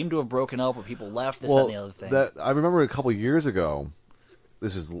 They seem to have broken up, or people left, this, that, and the other thing. I remember a couple years ago,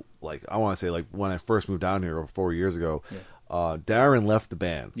 this is like, I want to say like when I first moved down here 4 years ago, Darren left the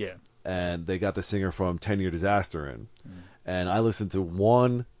band. Yeah. And they got the singer from 10 Year Disaster in. And I listened to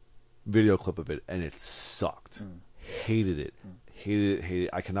one video clip of it, and it sucked. Hated it. Hated it.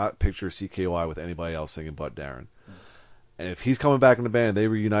 I cannot picture CKY with anybody else singing but Darren. And if he's coming back in the band, they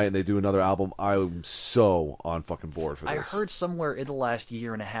reunite and they do another album, I'm so on fucking board for this. I heard somewhere in the last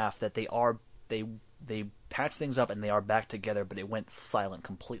year and a half that they patched things up and they are back together, but it went silent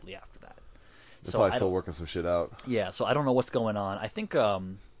completely after that. They're probably still working some shit out. Yeah, so I don't know what's going on. I think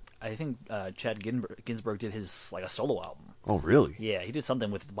Chad Ginsburg did his like a solo album. Oh, really? Yeah, he did something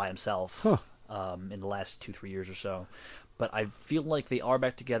with it by himself in the last 2-3 years or so. But I feel like they are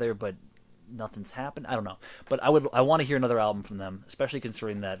back together, but nothing's happened. I don't know. But I want to hear another album from them, especially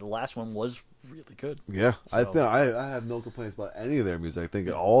considering that the last one was really good. Yeah, So- I have no complaints about any of their music. I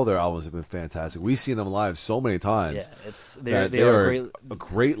think all their albums have been fantastic. We've seen them live so many times. Yeah, They are a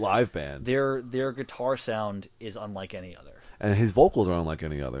great live band. Their guitar sound is unlike any other. And his vocals are unlike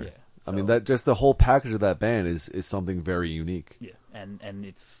any other. Yeah, I mean, so- that just the whole package of that band is something very unique. Yeah, and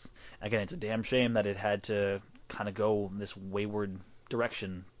it's again, it's a damn shame that it had to kind of go in this wayward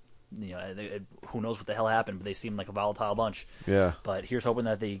direction. You know, who knows what the hell happened, but they seem like a volatile bunch. Yeah. But here's hoping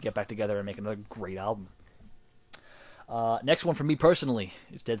that they get back together and make another great album. Next one for me personally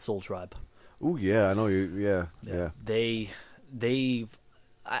is Dead Soul Tribe. Ooh, yeah, I know you. Yeah.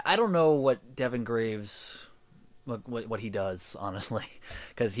 I don't know what Devin Graves, what he does, honestly,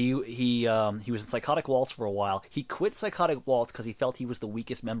 because he was in Psychotic Waltz for a while. He quit Psychotic Waltz because he felt he was the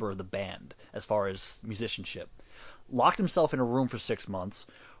weakest member of the band as far as musicianship. Locked himself in a room for 6 months,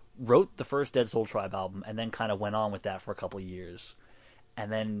 wrote the first Dead Soul Tribe album, and then kind of went on with that for a couple of years,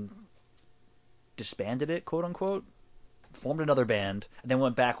 and then disbanded it, quote unquote, formed another band, and then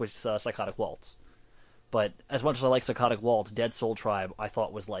went back with Psychotic Waltz. But as much as I like Psychotic Waltz, Dead Soul Tribe I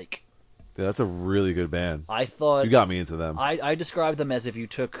thought was like... Yeah, that's a really good band. I thought... You got me into them. I described them as if you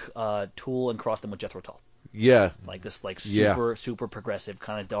took Tool and crossed them with Jethro Tull. Yeah. Like this, like Yeah. super progressive,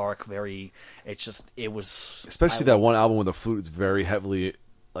 kind of dark, very... It was... Especially that one album where the flute is very heavily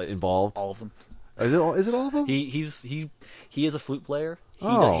involved. All of them. Is it all of them? He is a flute player.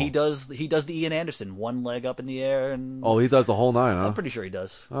 He does the Ian Anderson, one leg up in the air, and Oh, he does the whole nine, huh? I'm pretty sure he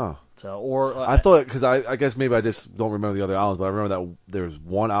does. Oh. So, or I thought, because I guess maybe I just don't remember the other albums, but I remember that there was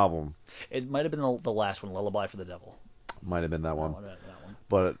one album. it might have been the last one, Lullaby for the Devil. Might have been that one. That one.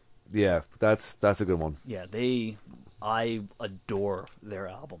 But, yeah, that's a good one. Yeah, I adore their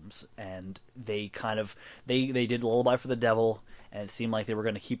albums, and they kind of they did Lullaby for the Devil, and it seemed like they were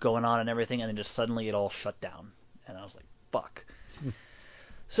going to keep going on and everything, and then just suddenly it all shut down, and I was like, fuck.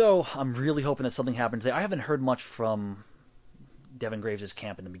 So I'm really hoping that something happens there. I haven't heard much from Devin Graves'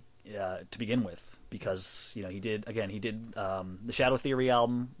 camp to begin with, because he did the Shadow Theory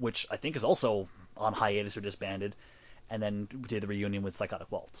album, which I think is also on hiatus or disbanded, and then did the reunion with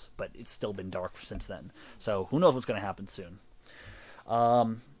Psychotic Waltz, but it's still been dark since then. So who knows what's going to happen soon.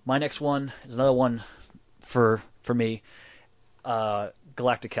 My next one is another one for me,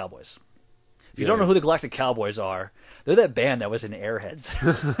 Galactic Cowboys. If you don't know who the Galactic Cowboys are, they're that band that was in Airheads.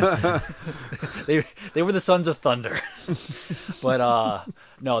 they were the Sons of Thunder. But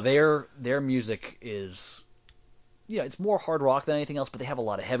no, their music is, it's more hard rock than anything else, but they have a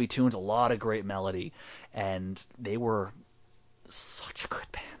lot of heavy tunes, a lot of great melody, and they were such a good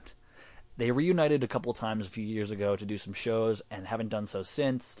band. They reunited a couple of times a few years ago to do some shows and haven't done so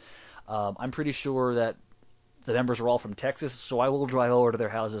since. I'm pretty sure that the members are all from Texas, so I will drive over to their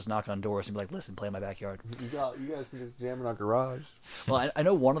houses, knock on doors, and be like, listen, play in my backyard. You guys can just jam in our garage. Well, I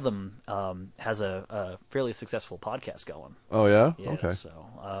know one of them has a fairly successful podcast going. Oh, yeah? Yeah, Okay.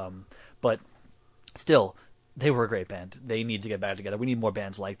 So, but still, they were a great band. They need to get back together. We need more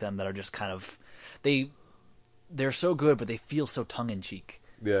bands like them that are just kind of... They're so good, but they feel so tongue-in-cheek.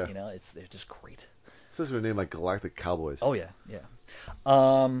 Yeah. They're just great. Especially with a name like Galactic Cowboys. Oh, yeah.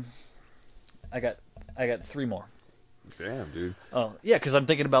 I got 3 more. Damn, dude. Oh, yeah, because I'm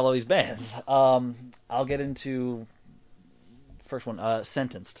thinking about all these bands. I'll get into first one,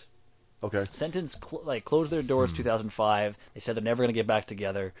 Sentenced. Okay. Sentenced closed their doors 2005. They said they're never going to get back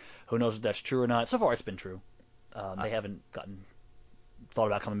together. Who knows if that's true or not? So far, it's been true. They haven't thought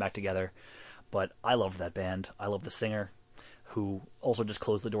about coming back together. But I love that band. I love the singer, who also just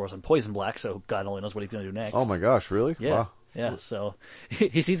closed the doors on Poison Black, so God only knows what he's going to do next. Oh, my gosh, really? Yeah. Wow. Yeah, so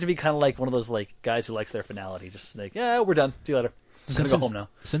he seems to be kind of like one of those guys who likes their finality. Just like, yeah, we're done. See you later. I'm going to go home now.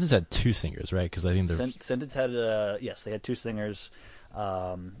 Sentence had 2 singers, right? Because I think they're... Sentence had, yes, they had 2 singers.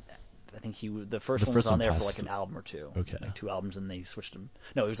 I think the first one was on there for like an album or 2. Okay. Like 2 albums, and they switched them.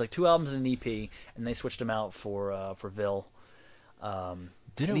 No, it was like 2 albums and an EP, and they switched them out for Vil.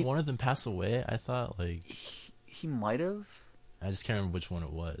 Didn't one of them pass away? I thought, he might have. I just can't remember which one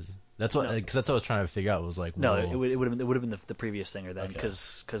it was. That's what, because that's what I was trying to figure out. Was like, no, whoa. it would have been the previous singer then, Okay.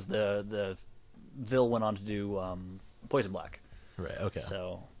 because the Vil went on to do Poison Black. Right. Okay.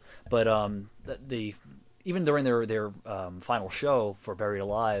 So, but even during their final show for Buried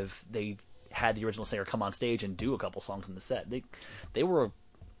Alive, they had the original singer come on stage and do a couple songs in the set. They were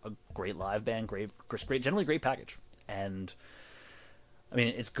a great live band, great, generally great package, and I mean,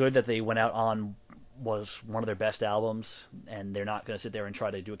 it's good that they went out on was one of their best albums, and they're not going to sit there and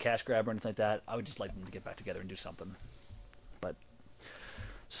try to do a cash grab or anything like that. I would just like them to get back together and do something. But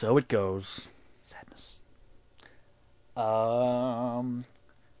so it goes. Sadness.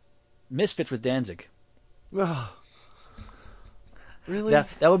 Misfits with Danzig. Really? That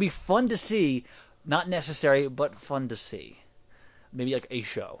would be fun to see. Not necessary, but fun to see. Maybe like a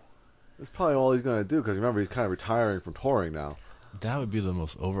show. That's probably all he's going to do, because remember, he's kind of retiring from touring now. That would be the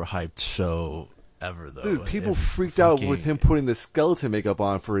most overhyped show ever, though. Dude, people freaked out with him putting the skeleton makeup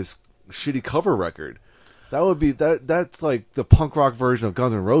on for his shitty cover record. That would be that's like the punk rock version of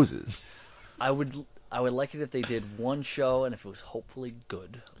Guns N' Roses. I would like it if they did one show and if it was hopefully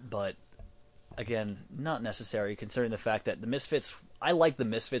good, but again, not necessary considering the fact that the Misfits. I like the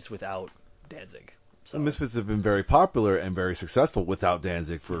Misfits without Danzig. So. The Misfits have been very popular and very successful without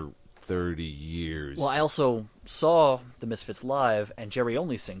Danzig for 30 years. Well, I also saw the Misfits live, and Jerry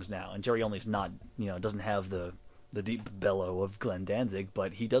Only sings now, and Jerry Only's not, doesn't have the deep bellow of Glenn Danzig,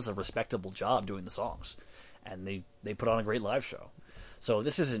 but he does a respectable job doing the songs, and they put on a great live show. So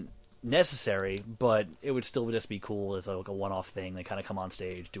this isn't necessary, but it would still just be cool as like a one-off thing. They kind of come on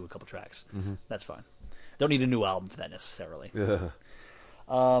stage, do a couple tracks. Mm-hmm. That's fine. Don't need a new album for that necessarily. Yeah.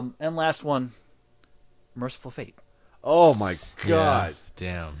 And last one, Merciful Fate. Oh my God! Yeah,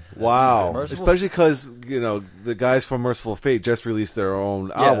 damn. Wow! Merciful- Especially because the guys from Merciful Fate just released their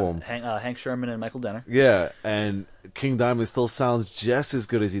own album. Hank Sherman and Michael Denner. Yeah, and King Diamond still sounds just as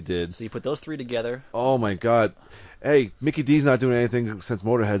good as he did. So you put those 3 together. Oh my God! Hey, Mickey D's not doing anything since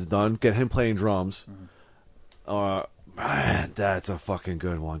Motorhead's done. Get him playing drums. Man, that's a fucking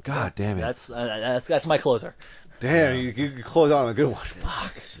good one. God damn it! That's my closer. Damn, you can close out on a good one.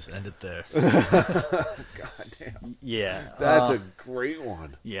 Fuck. Let's just end it there. God damn. Yeah, That's a great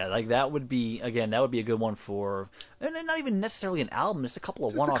one. Yeah, like that would be a good one for, and not even necessarily an album, just a couple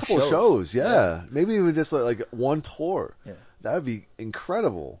of Just one-off a couple of shows, yeah. Maybe even just like one tour. Yeah. That would be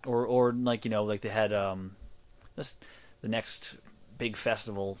incredible. Or like like they had just the next big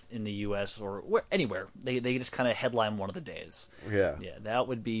festival in the U.S. or anywhere. They just kind of headline one of the days. Yeah. Yeah, that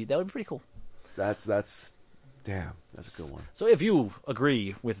would be pretty cool. That's damn, that's a good one. So if you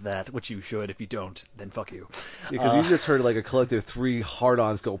agree with that, which you should, if you don't, then fuck you. Because you just heard like a collective 3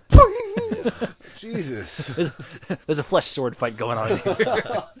 hard-ons go. Jesus. There's a flesh sword fight going on here.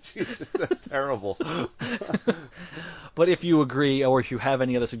 Jesus, that's terrible. But if you agree, or if you have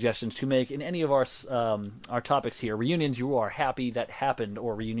any other suggestions to make in any of our topics here, reunions you are happy that happened,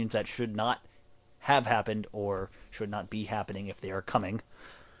 or reunions that should not have happened or should not be happening if they are coming.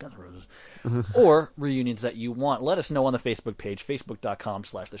 Guns N' Roses. Or reunions that you want. Let us know on the Facebook page,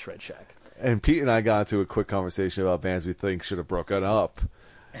 facebook.com/The Shred Shack. And Pete and I got into a quick conversation about bands we think should have broken up.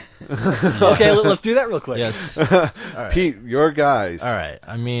 Okay, let's do that real quick. Yes. All right. Pete, your guys. All right.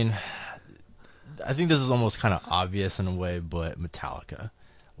 I mean, I think this is almost kind of obvious in a way, but Metallica.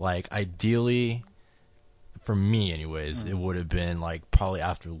 Like, ideally, for me anyways, it would have been, like, probably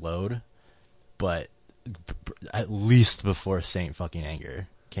after Load, but at least before Saint fucking Anger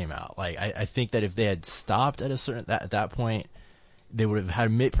came out. Like, I think that if they had stopped at at that point, they would have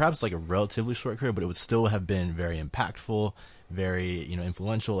had perhaps, like, a relatively short career, but it would still have been very impactful, very,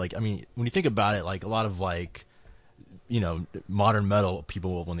 influential. Like, I mean, when you think about it, like, a lot of, like, modern metal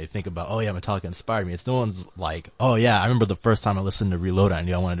people, when they think about, oh yeah, Metallica inspired me, it's no one's like, oh yeah, I remember the first time I listened to Reload, I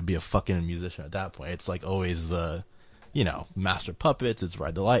knew I wanted to be a fucking musician at that point. It's like always the, Master Puppets, it's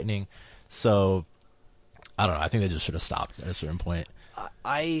Ride the Lightning. So, I don't know, I think they just should have stopped at a certain point.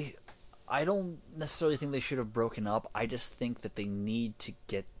 I don't necessarily think they should have broken up. I just think that they need to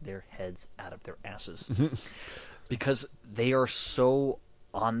get their heads out of their asses. Because they are so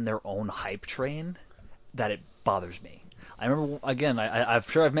on their own hype train that it bothers me. I remember, again, I'm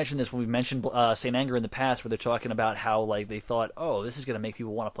sure I've mentioned this when we've mentioned St. Anger in the past, where they're talking about how, like, they thought, oh, this is going to make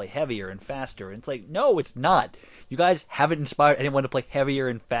people want to play heavier and faster. And it's like, no, it's not. You guys haven't inspired anyone to play heavier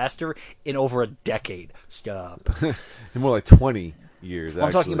and faster in over a decade. Stop. In more like 20 years, Well,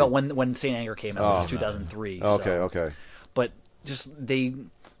 I'm talking about when St. Anger came out, which was 2003. Okay. But just,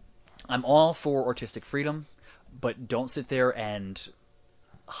 I'm all for artistic freedom, but don't sit there and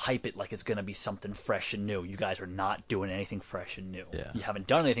hype it like it's going to be something fresh and new. You guys are not doing anything fresh and new. Yeah. You haven't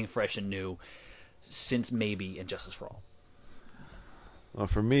done anything fresh and new since maybe Injustice for All. Well,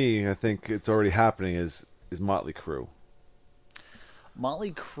 for me, I think it's already happening is Motley Crue.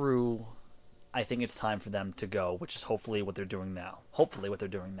 Motley Crue, I think it's time for them to go, which is hopefully what they're doing now.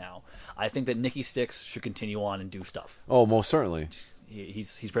 I think that Nikki Sixx should continue on and do stuff. Oh, most certainly.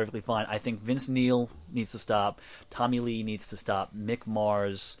 He's perfectly fine. I think Vince Neil needs to stop. Tommy Lee needs to stop. Mick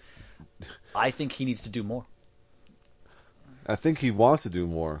Mars, I think he needs to do more. I think he wants to do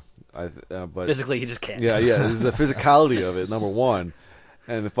more, but Physically, he just can't. Yeah. This is the physicality of it, number one,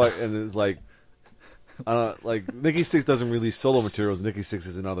 and it's like, like Nikki Sixx doesn't release solo materials. Nikki Sixx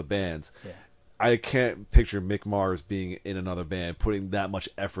is in other bands. Yeah. I can't picture Mick Mars being in another band, putting that much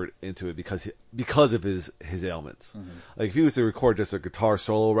effort into it because of his ailments. Mm-hmm. Like if he was to record just a guitar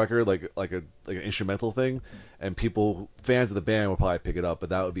solo record, like an instrumental thing, and fans of the band would probably pick it up, but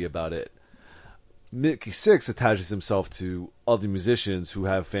that would be about it. Nikki Sixx attaches himself to other musicians who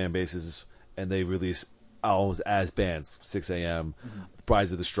have fan bases, and they release albums as bands, 6 a.m.,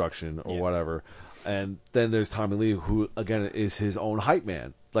 Brides of Destruction, or whatever. And then there's Tommy Lee, who again is his own hype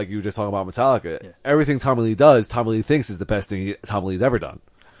man. Like you were just talking about Metallica. Yeah. Everything Tommy Lee does, Tommy Lee thinks is the best thing Tommy Lee's ever done.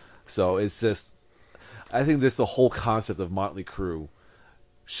 So it's just, I think the whole concept of Motley Crue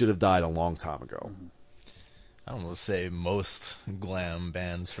should have died a long time ago. I don't know, say most glam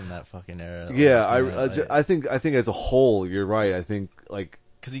bands from that fucking era. Yeah, I think as a whole, you're right. I think like,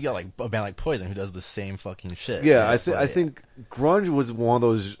 because you got like a band like Poison who does the same fucking shit. Yeah, I think grunge was one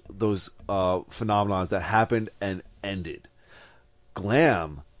of those phenomenons that happened and ended.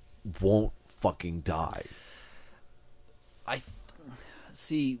 Glam won't fucking die.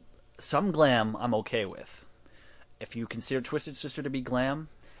 See, some glam I'm okay with. If you consider Twisted Sister to be glam,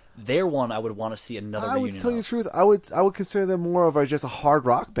 they're one I would want to see another reunion. I would tell you the truth. I would consider them more of just a hard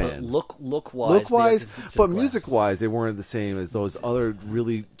rock band. But look wise, but music wise, they weren't the same as those other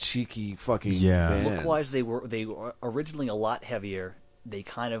really cheeky fucking bands. Look wise, they were originally a lot heavier. They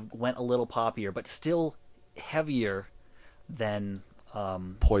kind of went a little poppier, but still heavier than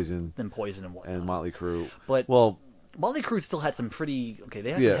Poison and whatnot. And Motley Crue. But Motley Crue still had some pretty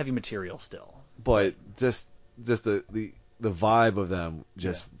they had some heavy material still. But just the vibe of them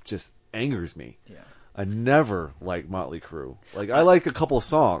just angers me. Yeah. I never liked Motley Crue. Like I like a couple of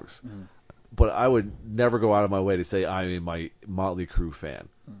songs, but I would never go out of my way to say I'm a Motley Crue fan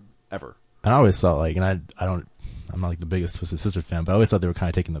ever. And I always thought I'm not like the biggest Twisted Sister fan, but I always thought they were kind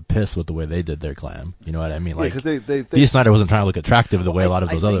of taking the piss with the way they did their glam. You know what I mean? Like, because they Dee Snider wasn't trying to look attractive the way a lot of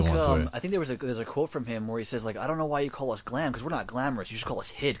those other ones were. I think there's a quote from him where he says, like, I don't know why you call us glam, because we're not glamorous. You should call us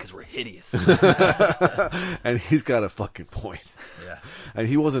hid, because we're hideous. And he's got a fucking point. Yeah. And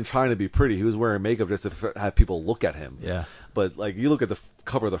he wasn't trying to be pretty. He was wearing makeup just to have people look at him. Yeah. But, like, you look at the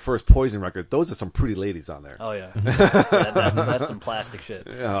cover of the first Poison record, those are some pretty ladies on there. Oh, yeah. That's some plastic shit.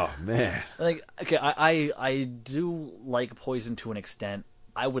 Oh, man. Like, okay, I do like Poison to an extent,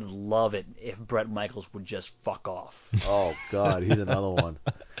 I would love it if Bret Michaels would just fuck off. Oh God, he's another one.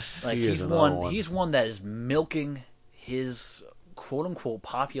 Like He is he's another one. one. He's one that is milking his quote unquote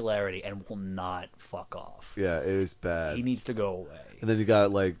popularity and will not fuck off. Yeah, it is bad. He needs to go away. And then you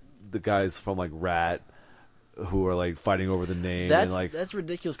got like the guys from like Rat who are like fighting over the name. That's and, like, that's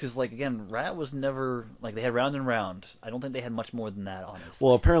ridiculous because like again, Rat was never like they had Round and Round. I don't think they had much more than that. Honestly,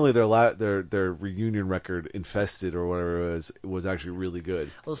 well, apparently their reunion record, Infested or whatever it was actually really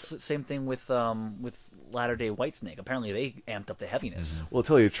good. Well, same thing with Latter Day Whitesnake. Apparently, they amped up the heaviness. Well, to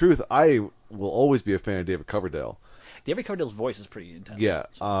tell you the truth, I will always be a fan of David Coverdale. David Coverdale's voice is pretty intense. Yeah,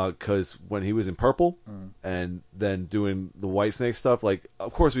 because when he was in Purple and then doing the Whitesnake stuff, like,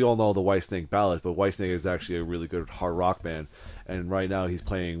 of course we all know the Whitesnake ballads, but Whitesnake is actually a really good hard rock band. And right now he's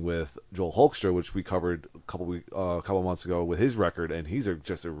playing with Joel Hoekstra, which we covered a couple months ago with his record, and he's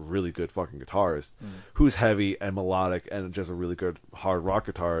just a really good fucking guitarist who's heavy and melodic and just a really good hard rock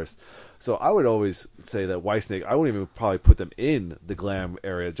guitarist. So I would always say that Whitesnake, I wouldn't even probably put them in the glam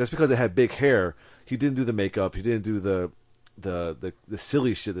area just because they had big hair. He didn't do the makeup. He didn't do the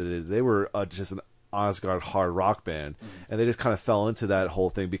silly shit that they did. They were just an honest God hard rock band, and they just kind of fell into that whole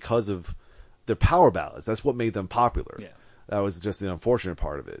thing because of their power ballads. That's what made them popular. Yeah. That was just the unfortunate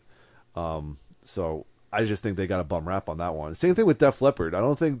part of it. So I just think they got a bum rap on that one. Same thing with Def Leppard. I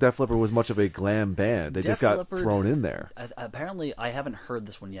don't think Def Leppard was much of a glam band. They Def just got Leppard- thrown in there. Apparently, I haven't heard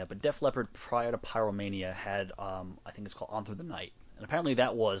this one yet, but Def Leppard prior to Pyromania had I think it's called On Through the Night, and apparently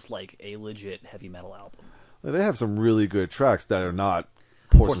that was like a legit heavy metal album. They have some really good tracks that are not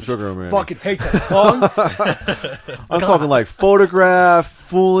Pour Some Sugar on Me. Fucking hate that song. I'm talking like Photograph,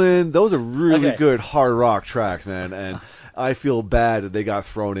 Foolin'. Those are really Okay. good hard rock tracks, man. And I feel bad that they got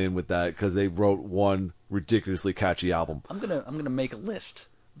thrown in with that because they wrote one ridiculously catchy album. I'm gonna make a list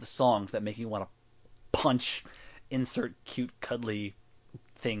of the songs that make you want to punch, insert cute cuddly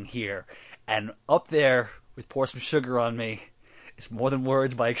thing here, and up there with Pour Some Sugar on Me is More Than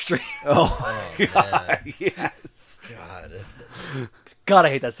Words by Extreme. Yes. God. God, I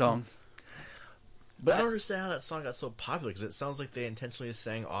hate that song. But I don't understand how that song got so popular because it sounds like they intentionally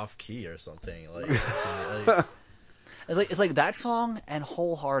sang off key or something. Like It's like that song and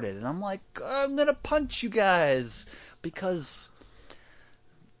Wholehearted, and I'm like, I'm gonna punch you guys because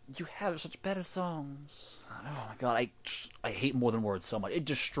you have such better songs. Oh my god, I hate More Than Words so much. It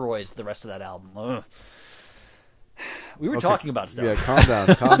destroys the rest of that album. Ugh. We were talking about stuff. Yeah, calm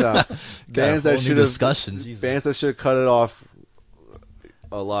down, calm down. Bands that should have discussion. Jesus. bands that should have cut it off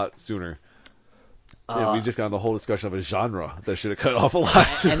a lot sooner. Yeah, we just got on the whole discussion of a genre that should have cut off a lot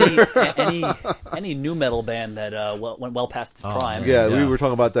sooner. any new metal band that went well past its prime. Yeah, we Yeah. were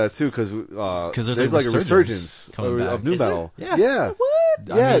talking about that too because there's like a resurgence coming of back. new Is there? metal. Yeah. Yeah.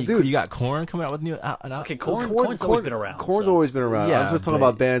 What? I Yeah, mean, dude. You got Korn coming out with new. Okay, Korn's always been around. Korn's so. always been around. Yeah, I'm just talking but-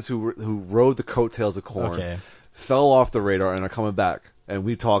 about bands who rode the coattails of Korn, Okay. fell off the radar, and are coming back. And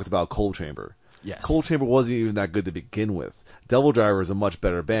we talked about Cold Chamber. Yes. Cold Chamber wasn't even that good to begin with. Devil Driver is a much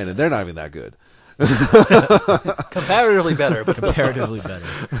better band, and they're not even that good. Comparatively better, but still Comparatively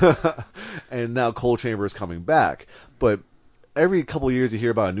better. And now Cold Chamber is coming back. But every couple of years you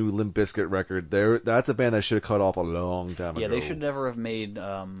hear about a new Limp Bizkit record. That's a band that should have cut off a long time ago. yeah, they should never have made.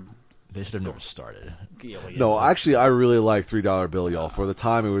 They should have never started. No, actually, I really like $3 Bill, y'all. For the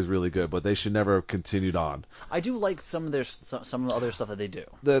time, it was really good, but they should never have continued on. I do like some of the other stuff that they do.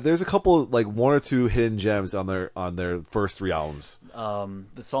 There's a couple, like one or two hidden gems on their first three albums.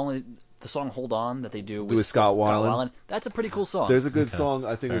 The song "Hold On" that they do with Scott Weiland. That's a pretty cool song. There's a good song,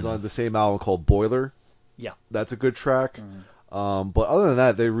 I think it was on the same album called Boiler. yeah. That's a good track. But other than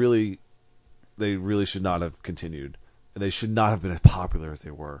that, they really should not have continued. And they should not have been as popular as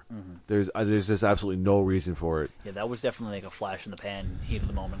they were. There's just absolutely no reason for it. Yeah, that was definitely like a flash in the pan, heat of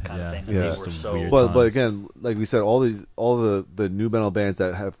the moment kind of Yeah. thing. Yeah. They Just were a so. weird But time. but again, like we said, all the new metal bands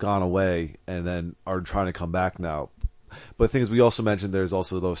that have gone away and then are trying to come back now. But things we also mentioned, there's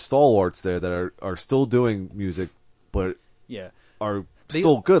also those stalwarts there that are still doing music, but Yeah. are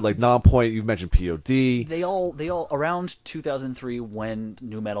still good. Like Non-Point, you mentioned POD. They all around 2003 when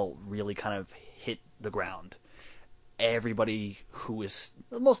new metal really kind of hit the ground. Everybody who is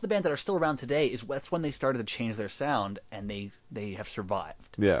most of the bands that are still around today that's when they started to change their sound and they have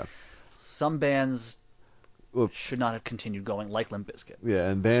survived. Yeah. Some bands Well, should not have continued going, like Limp Bizkit. yeah,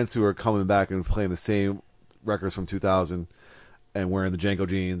 and bands who are coming back and playing the same records from 2000 and wearing the Janko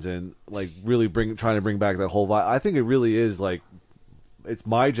jeans and like really trying to bring back that whole vibe. I think it really is like it's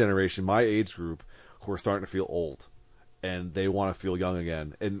my generation, my age group who are starting to feel old and they want to feel young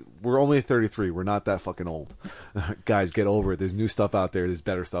again. And we're only 33. We're not that fucking old. Guys, get over it. There's new stuff out there. There's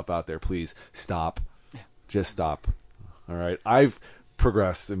better stuff out there. Please stop. Just stop. All right. I've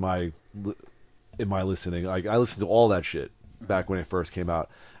progressed in my listening. Like I listened to all that shit back when it first came out,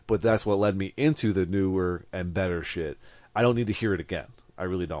 but that's what led me into the newer and better shit. I don't need to hear it again. I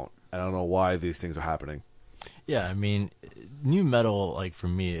really don't. I don't know why these things are happening. Yeah, I mean, new metal, like for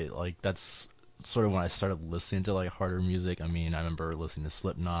me, like that's sort of when I started listening to like harder music. I mean, I remember listening to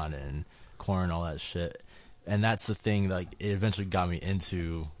Slipknot and Korn, all that shit. And that's the thing, like, it eventually got me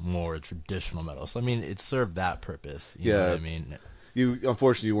into more traditional metal. So, I mean, it served that purpose. You know what I mean?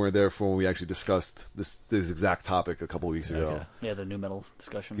 Unfortunately, you weren't there for when we actually discussed this exact topic a couple of weeks ago. Okay. Yeah, the new metal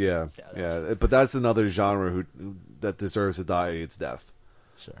discussion. Yeah. But that's another genre that deserves to die its death.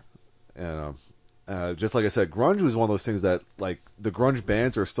 Sure. And just like I said, grunge was one of those things that, like, the grunge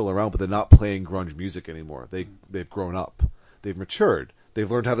bands are still around, but they're not playing grunge music anymore. They've grown up. They've matured. They've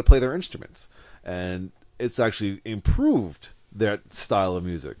learned how to play their instruments. And it's actually improved their style of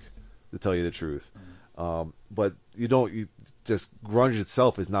music, to tell you the truth. But just grunge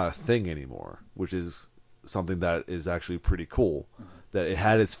itself is not a thing anymore, which is something that is actually pretty cool. That it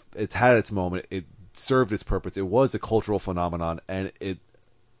had its moment, it served its purpose, it was a cultural phenomenon, and it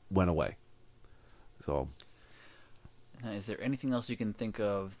went away. So, Now, is there anything else you can think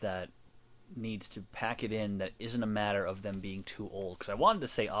of that needs to pack it in that isn't a matter of them being too old? Because I wanted to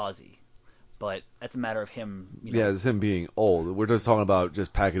say Ozzy, but that's a matter of him. Yeah, it's him being old. We're just talking about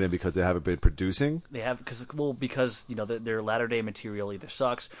just packing in because they haven't been producing. They have because their latter day material either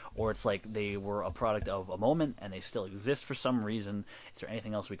sucks or it's like they were a product of a moment and they still exist for some reason. Is there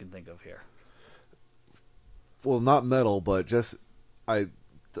anything else we can think of here? Well, not metal, but just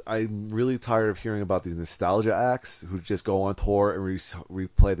I'm really tired of hearing about these nostalgia acts who just go on tour and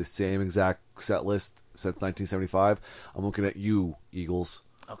replay the same exact set list since 1975. I'm looking at you, Eagles.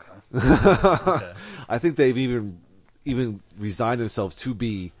 Okay. Okay. I think they've even resigned themselves to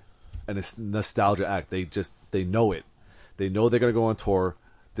be a nostalgia act. They know it. They know they're going to go on tour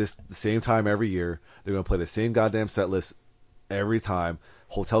the same time every year. They're going to play the same goddamn set list every time.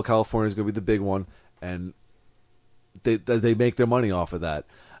 Hotel California is going to be the big one, and they make their money off of that.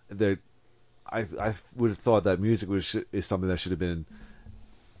 I would have thought that music is something that should have been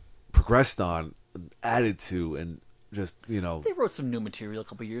progressed on, added to, and just, They wrote some new material a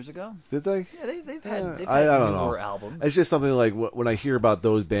couple years ago. Did they? Yeah, they've had I don't newer know. albums. It's just something like when I hear about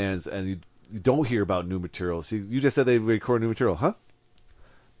those bands and you don't hear about new material. See, you just said they record new material, huh?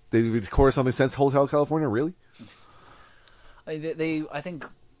 They record something since Hotel California, really? I think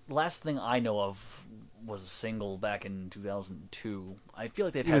the last thing I know of was a single back in 2002. I feel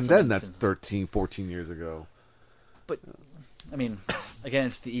like they've had Even then, something that's since. 13, 14 years ago. But I mean, again,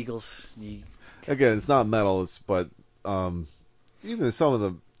 it's the Eagles. Again, it's not metal, but even some of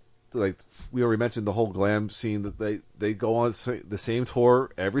the, like we already mentioned, the whole glam scene that they go on the same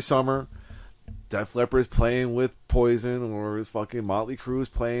tour every summer. Def Leppard's playing with Poison, or fucking Motley Crue's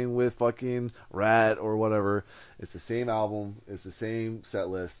playing with fucking Rat or whatever. It's the same album. It's the same set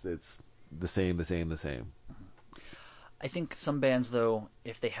list. It's the same. I think some bands, though,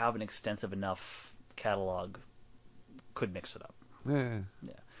 if they have an extensive enough catalog, could mix it up. Yeah.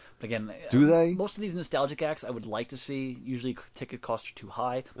 But again, Do they? Most of these nostalgic acts I would like to see. Usually ticket costs are too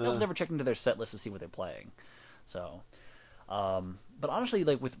high. I also never check into their set list to see what they're playing. So, but honestly,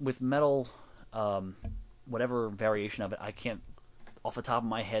 like with metal, whatever variation of it, I can't, off the top of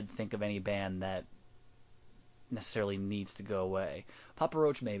my head, think of any band that necessarily needs to go away. Papa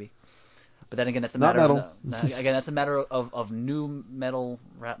Roach, maybe. But then again, that's a Not matter. metal. Again, that's a matter of new metal,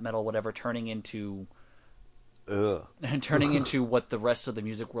 rap metal, whatever, turning into what the rest of the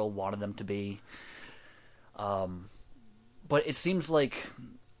music world wanted them to be. But it seems like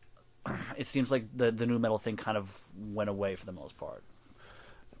the new metal thing kind of went away for the most part.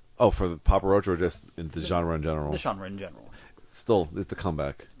 Oh, for the Papa Roach, or just in the genre in general? The genre in general. Still, it's the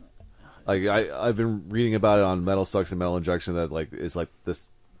comeback. Like I've been reading about it on Metal Sucks and Metal Injection that like it's like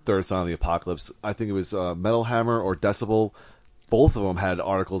this third sign of the apocalypse. I think it was Metal Hammer or Decibel. Both of them had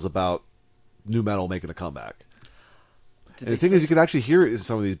articles about new metal making a comeback. And the thing is, you can actually hear it in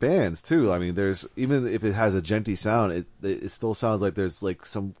some of these bands too. I mean, there's, even if it has a genty sound, it still sounds like there's like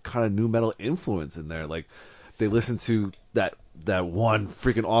some kind of new metal influence in there. Like they listen to that one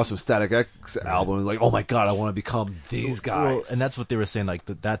freaking awesome Static X album and like, oh my god, I want to become these guys. Well, and that's what they were saying. Like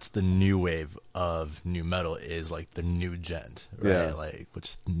that's the new wave of new metal, is like the new gent, right? Yeah. Like,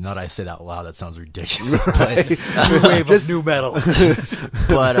 which now that I say that out loud, that sounds ridiculous. Right. New wave of new metal.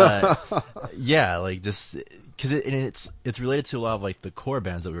 But yeah, like just because it's related to a lot of like the core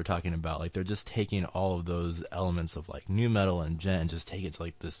bands that we were talking about. Like they're just taking all of those elements of like new metal and gent and just take it to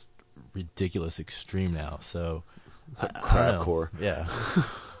like this ridiculous extreme now. So It's like I don't know. crapcore. Yeah.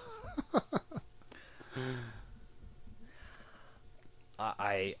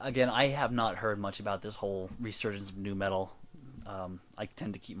 I have not heard much about this whole resurgence of new metal. I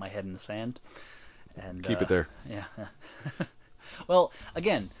tend to keep my head in the sand and Keep it there. Yeah. Well,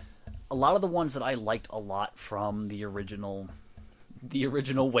 again, a lot of the ones that I liked a lot from the original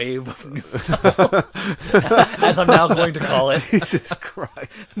wave of new metal, as I'm now going to call it. Jesus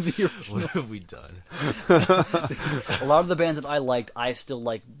Christ. The original- What have we done? a lot of the bands that I liked, I still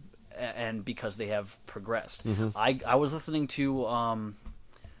like, and because they have progressed. I was listening to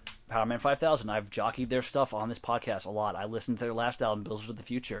Power Man 5000. I've jockeyed their stuff on this podcast a lot. I listened to their last album, Bills of the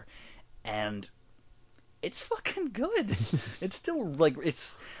Future, and it's fucking good. It's still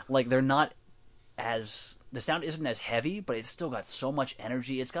like they're not as, the sound isn't as heavy, but it's still got so much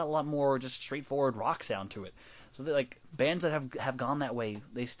energy. It's got a lot more just straightforward rock sound to it. So they're like bands that have gone that way,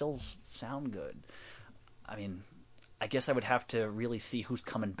 they still sound good. I mean, I guess I would have to really see who's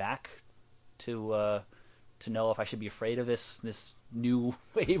coming back to know if I should be afraid of this new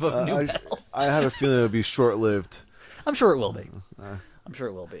wave of new metal. I have a feeling it would be short-lived. I'm sure it will be. I'm sure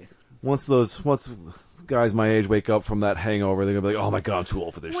it will be. Once guys my age wake up from that hangover, they're gonna be like, "Oh my god, I'm too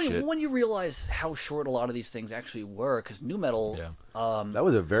old for this shit." When you realize how short a lot of these things actually were, because new metal, That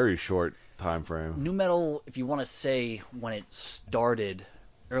was a very short time frame. new metal, if you want to say when it started,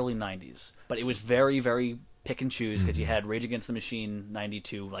 early '90s, but it was very, very pick and choose because you had Rage Against the Machine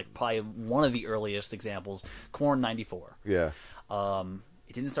 '92, like probably one of the earliest examples. Korn '94. Yeah.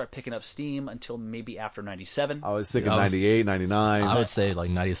 It didn't start picking up steam until maybe after '97. I was thinking Yeah, I was- 98, 99. I would say like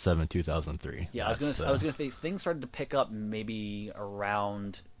 97, 2003. Yeah, I was gonna say things started to pick up maybe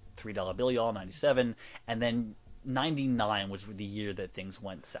around $3 Bill Y'all '97, and then '99 was the year that things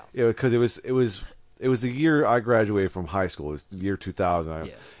went south. Yeah, because it was the year I graduated from high school. It was the year 2000.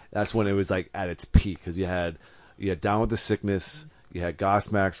 Yeah. That's when it was like at its peak because you had Down with the Sickness, you had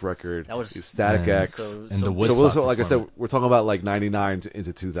Godsmack's record, That was- Static Yeah. X. So- And the so- Woodstock So like I said, performance. we're talking about like 99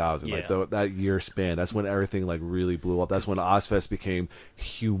 into 2000, Yeah. like that year span. That's when everything like really blew up. That's when Ozfest became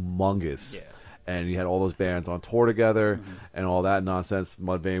humongous. Yeah. And you had all those bands on tour together and all that nonsense.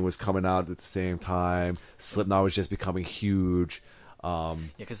 Mudvayne was coming out at the same time. Slipknot was just becoming huge. Yeah,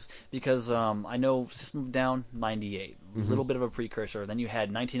 because I know System of a Down '98, a little bit of a precursor. Then you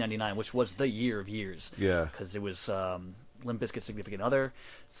had 1999, which was the year of years. Yeah. because it was Limp Bizkit's Significant Other,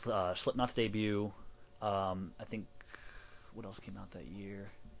 Slipknot's debut. I think what else came out that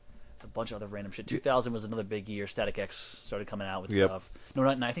year? A bunch of other random shit. 2000 was another big year. Static X started coming out with Yep. stuff. No,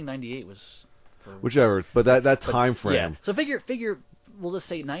 I think '98 was for Whichever, but that time frame. Yeah. So figure. We'll just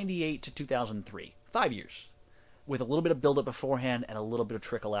say '98 to 2003, 5 years, with a little bit of build up beforehand and a little bit of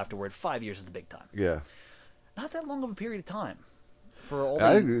trickle afterward. 5 years is the big time. Yeah. Not that long of a period of time for all.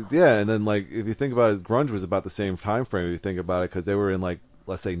 Yeah, and then like if you think about it, grunge was about the same time frame. If you think about it, because they were in like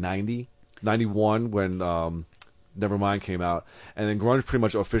let's say 90, 91 when Nevermind came out, and then grunge pretty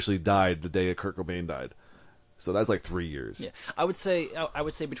much officially died the day that Kurt Cobain died. So that's like 3 years. Yeah, I would say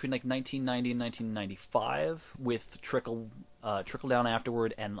between like 1990 and 1995, with trickle down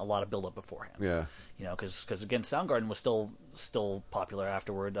afterward and a lot of build up beforehand. Yeah. You know, because again, Soundgarden was still popular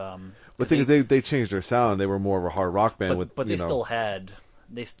afterward. But the thing is, they changed their sound. They were more of a hard rock band but they you know, still had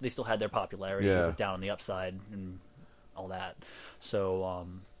they still had their popularity. Yeah. With Down on the Upside and all that. So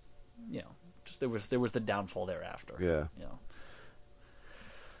you know, just there was the downfall thereafter. Yeah. You know.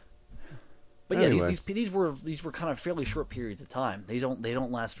 But Anyway. yeah, these were kind of fairly short periods of time. They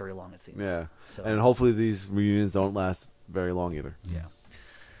don't last very long, it seems. Yeah. So, And hopefully these reunions don't last very long either. yeah,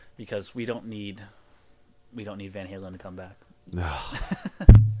 because we don't need Van Halen to come back. No.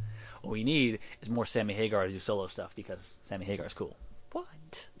 What we need is more Sammy Hagar to do solo stuff because Sammy Hagar's cool.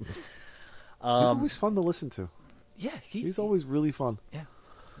 What? He's always fun to listen to. Yeah, He's always really fun. Yeah,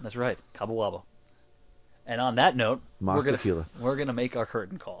 that's right. Cabo Wabo. And on that note, Mas Tequila. we're gonna make our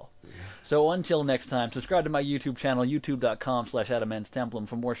curtain call. So until next time, subscribe to my YouTube channel, youtube.com/AdamantStemplum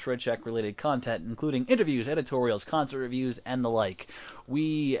for more Shred Shack related content, including interviews, editorials, concert reviews, and the like.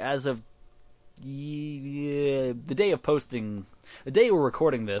 We, as of the day we're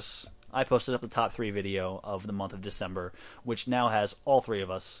recording this, I posted up the top 3 video of the month of December, which now has all 3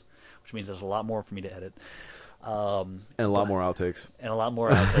 of us, which means there's a lot more for me to edit. And a lot more outtakes. And a lot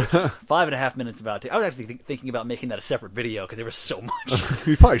more outtakes. 5.5 minutes of outtakes. I was actually thinking about making that a separate video because there was so much.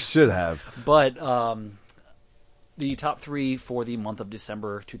 You probably should have. But the top 3 for the month of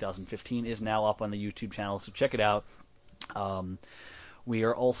December 2015 is now up on the YouTube channel, so check it out. We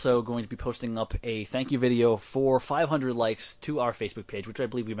are also going to be posting up a thank you video for 500 likes to our Facebook page, which I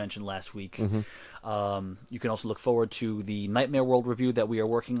believe we mentioned last week. Mm-hmm. You can also look forward to the Nightmare World review that we are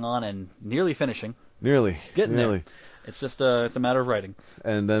working on and nearly finishing. Nearly. Getting Nearly. there. It's just it's a matter of writing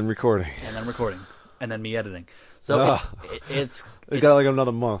And then recording. and then recording. and then me editing. So it's They got like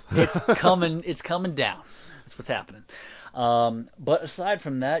another month. it's coming. It's coming down. That's what's happening. But aside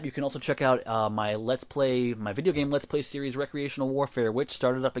from that, you can also check out my video game Let's Play series, Recreational Warfare, which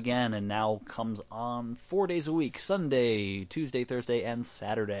started up again and now comes on 4 days a week: Sunday, Tuesday, Thursday, and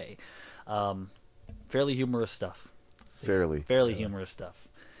Saturday. Fairly humorous stuff. Fairly humorous stuff.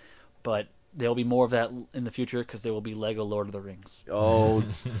 But there will be more of that in the future because there will be Lego Lord of the Rings. Oh,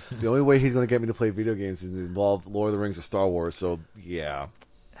 the only way he's going to get me to play video games is to involve Lord of the Rings or Star Wars. So yeah,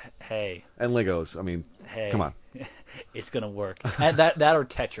 Hey, and Legos. I mean, come on. It's gonna work. And that or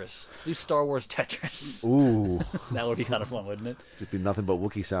Tetris. Do Star Wars Tetris. Ooh, That would be kind of fun, wouldn't it? just be nothing but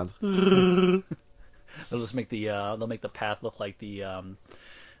Wookiee sound. They'll just make they'll make the path look like the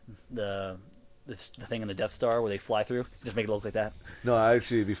thing in the Death Star where they fly through. Just make it look like that. No,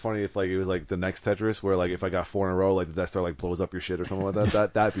 actually, it'd be funny if like it was like the next Tetris, where like if I got 4 in a row, like the Death Star like blows up your shit or something like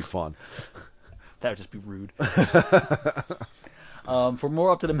that. That'd be fun. That would just be rude. For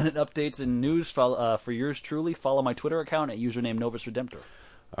more up-to-the-minute updates and news for yours truly, follow my Twitter account at username Novus Redemptor.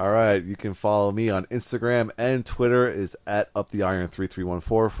 All right, you can follow me on Instagram and Twitter is at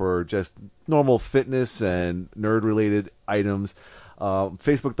UpTheIron3314 for just normal fitness and nerd-related items.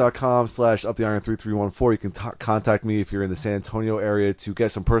 Facebook.com/UpTheIron3314. You can contact me if you're in the San Antonio area to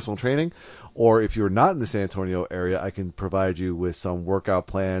get some personal training, or if you're not in the San Antonio area, I can provide you with some workout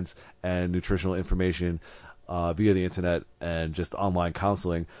plans and nutritional information via the internet and just online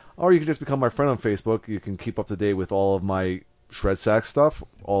counseling. Or you can just become my friend on Facebook. You can keep up to date with all of my Shred Sack stuff,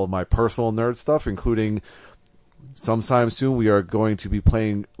 all of my personal nerd stuff, including sometime soon we are going to be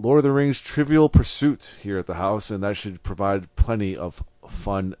playing Lord of the Rings Trivial Pursuit here at the house, and that should provide plenty of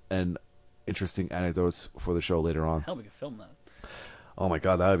fun and interesting anecdotes for the show later on. Hell, we could film that. Oh my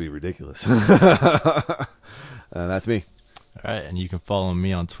god, that would be ridiculous. And that's me. All right, and you can follow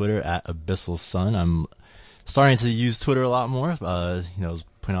me on Twitter at Abyssal Sun. I'm starting to use Twitter a lot more.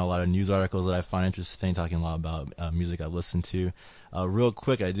 Putting out a lot of news articles that I find interesting, talking a lot about music I've listened to. Real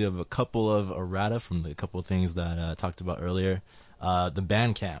quick, I do have a couple of errata from the couple of things that I talked about earlier. The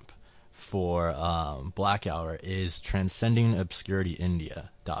Bandcamp for Black Hour is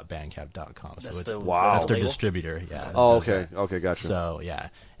transcendingobscurityindia.bandcamp.com. So That's it's the- that's their label? distributor. Yeah. that Oh, does okay. that. Okay, gotcha. So yeah,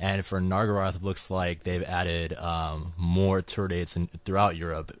 and for Nargaroth, it looks like they've added more tour dates throughout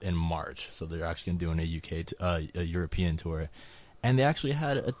Europe in March. So they're actually doing a a European tour, and they actually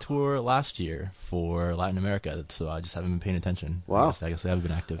had a tour last year for Latin America. So I just haven't been paying attention. Wow. I guess they haven't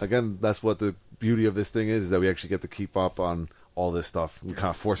been active. Again, that's what the beauty of this thing is that we actually get to keep up on all this stuff. We're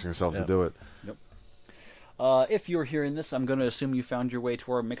kind of forcing ourselves to do it. Yep. If you're hearing this, I'm going to assume you found your way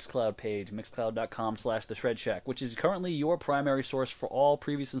to our Mixcloud page, mixcloud.com/The Shred Shack, which is currently your primary source for all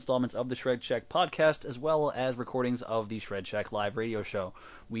previous installments of the Shred Shack podcast, as well as recordings of the Shred Shack live radio show.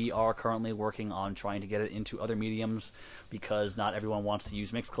 We are currently working on trying to get it into other mediums because not everyone wants to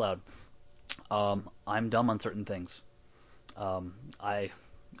use Mixcloud. I'm dumb on certain things.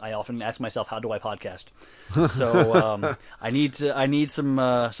 I often ask myself, how do I podcast? So I need some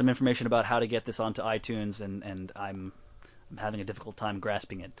information about how to get this onto iTunes, and I'm having a difficult time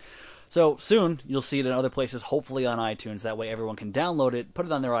grasping it. So soon you'll see it in other places, hopefully on iTunes. That way everyone can download it, put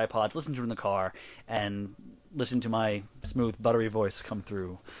it on their iPods, listen to it in the car, and listen to my smooth, buttery voice come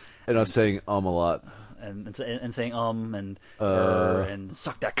through. And us saying a lot. And saying and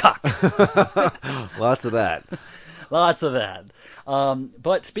suck that cock. Lots of that. Lots of that.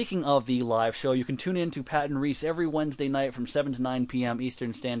 But speaking of the live show, you can tune in to Pat and Reese every Wednesday night from 7 to 9 p.m.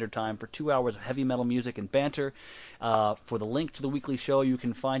 Eastern Standard Time for 2 hours of heavy metal music and banter. For the link to the weekly show, you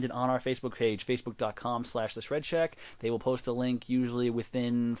can find it on our Facebook page, facebook.com/The Shred Shack. They will post a link usually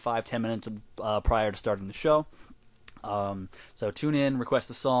within 5-10 minutes prior to starting the show. So tune in, request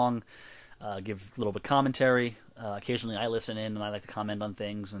a song, give a little bit of commentary. Occasionally I listen in and I like to comment on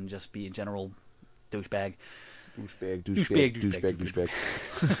things and just be a general douchebag. Douchebag.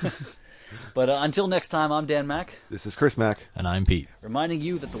 But until next time, I'm Dan Mack. This is Chris Mack. And I'm Pete. Reminding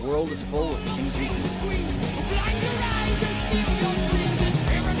you that the world is full of kings and queens. Blind your eyes and steal your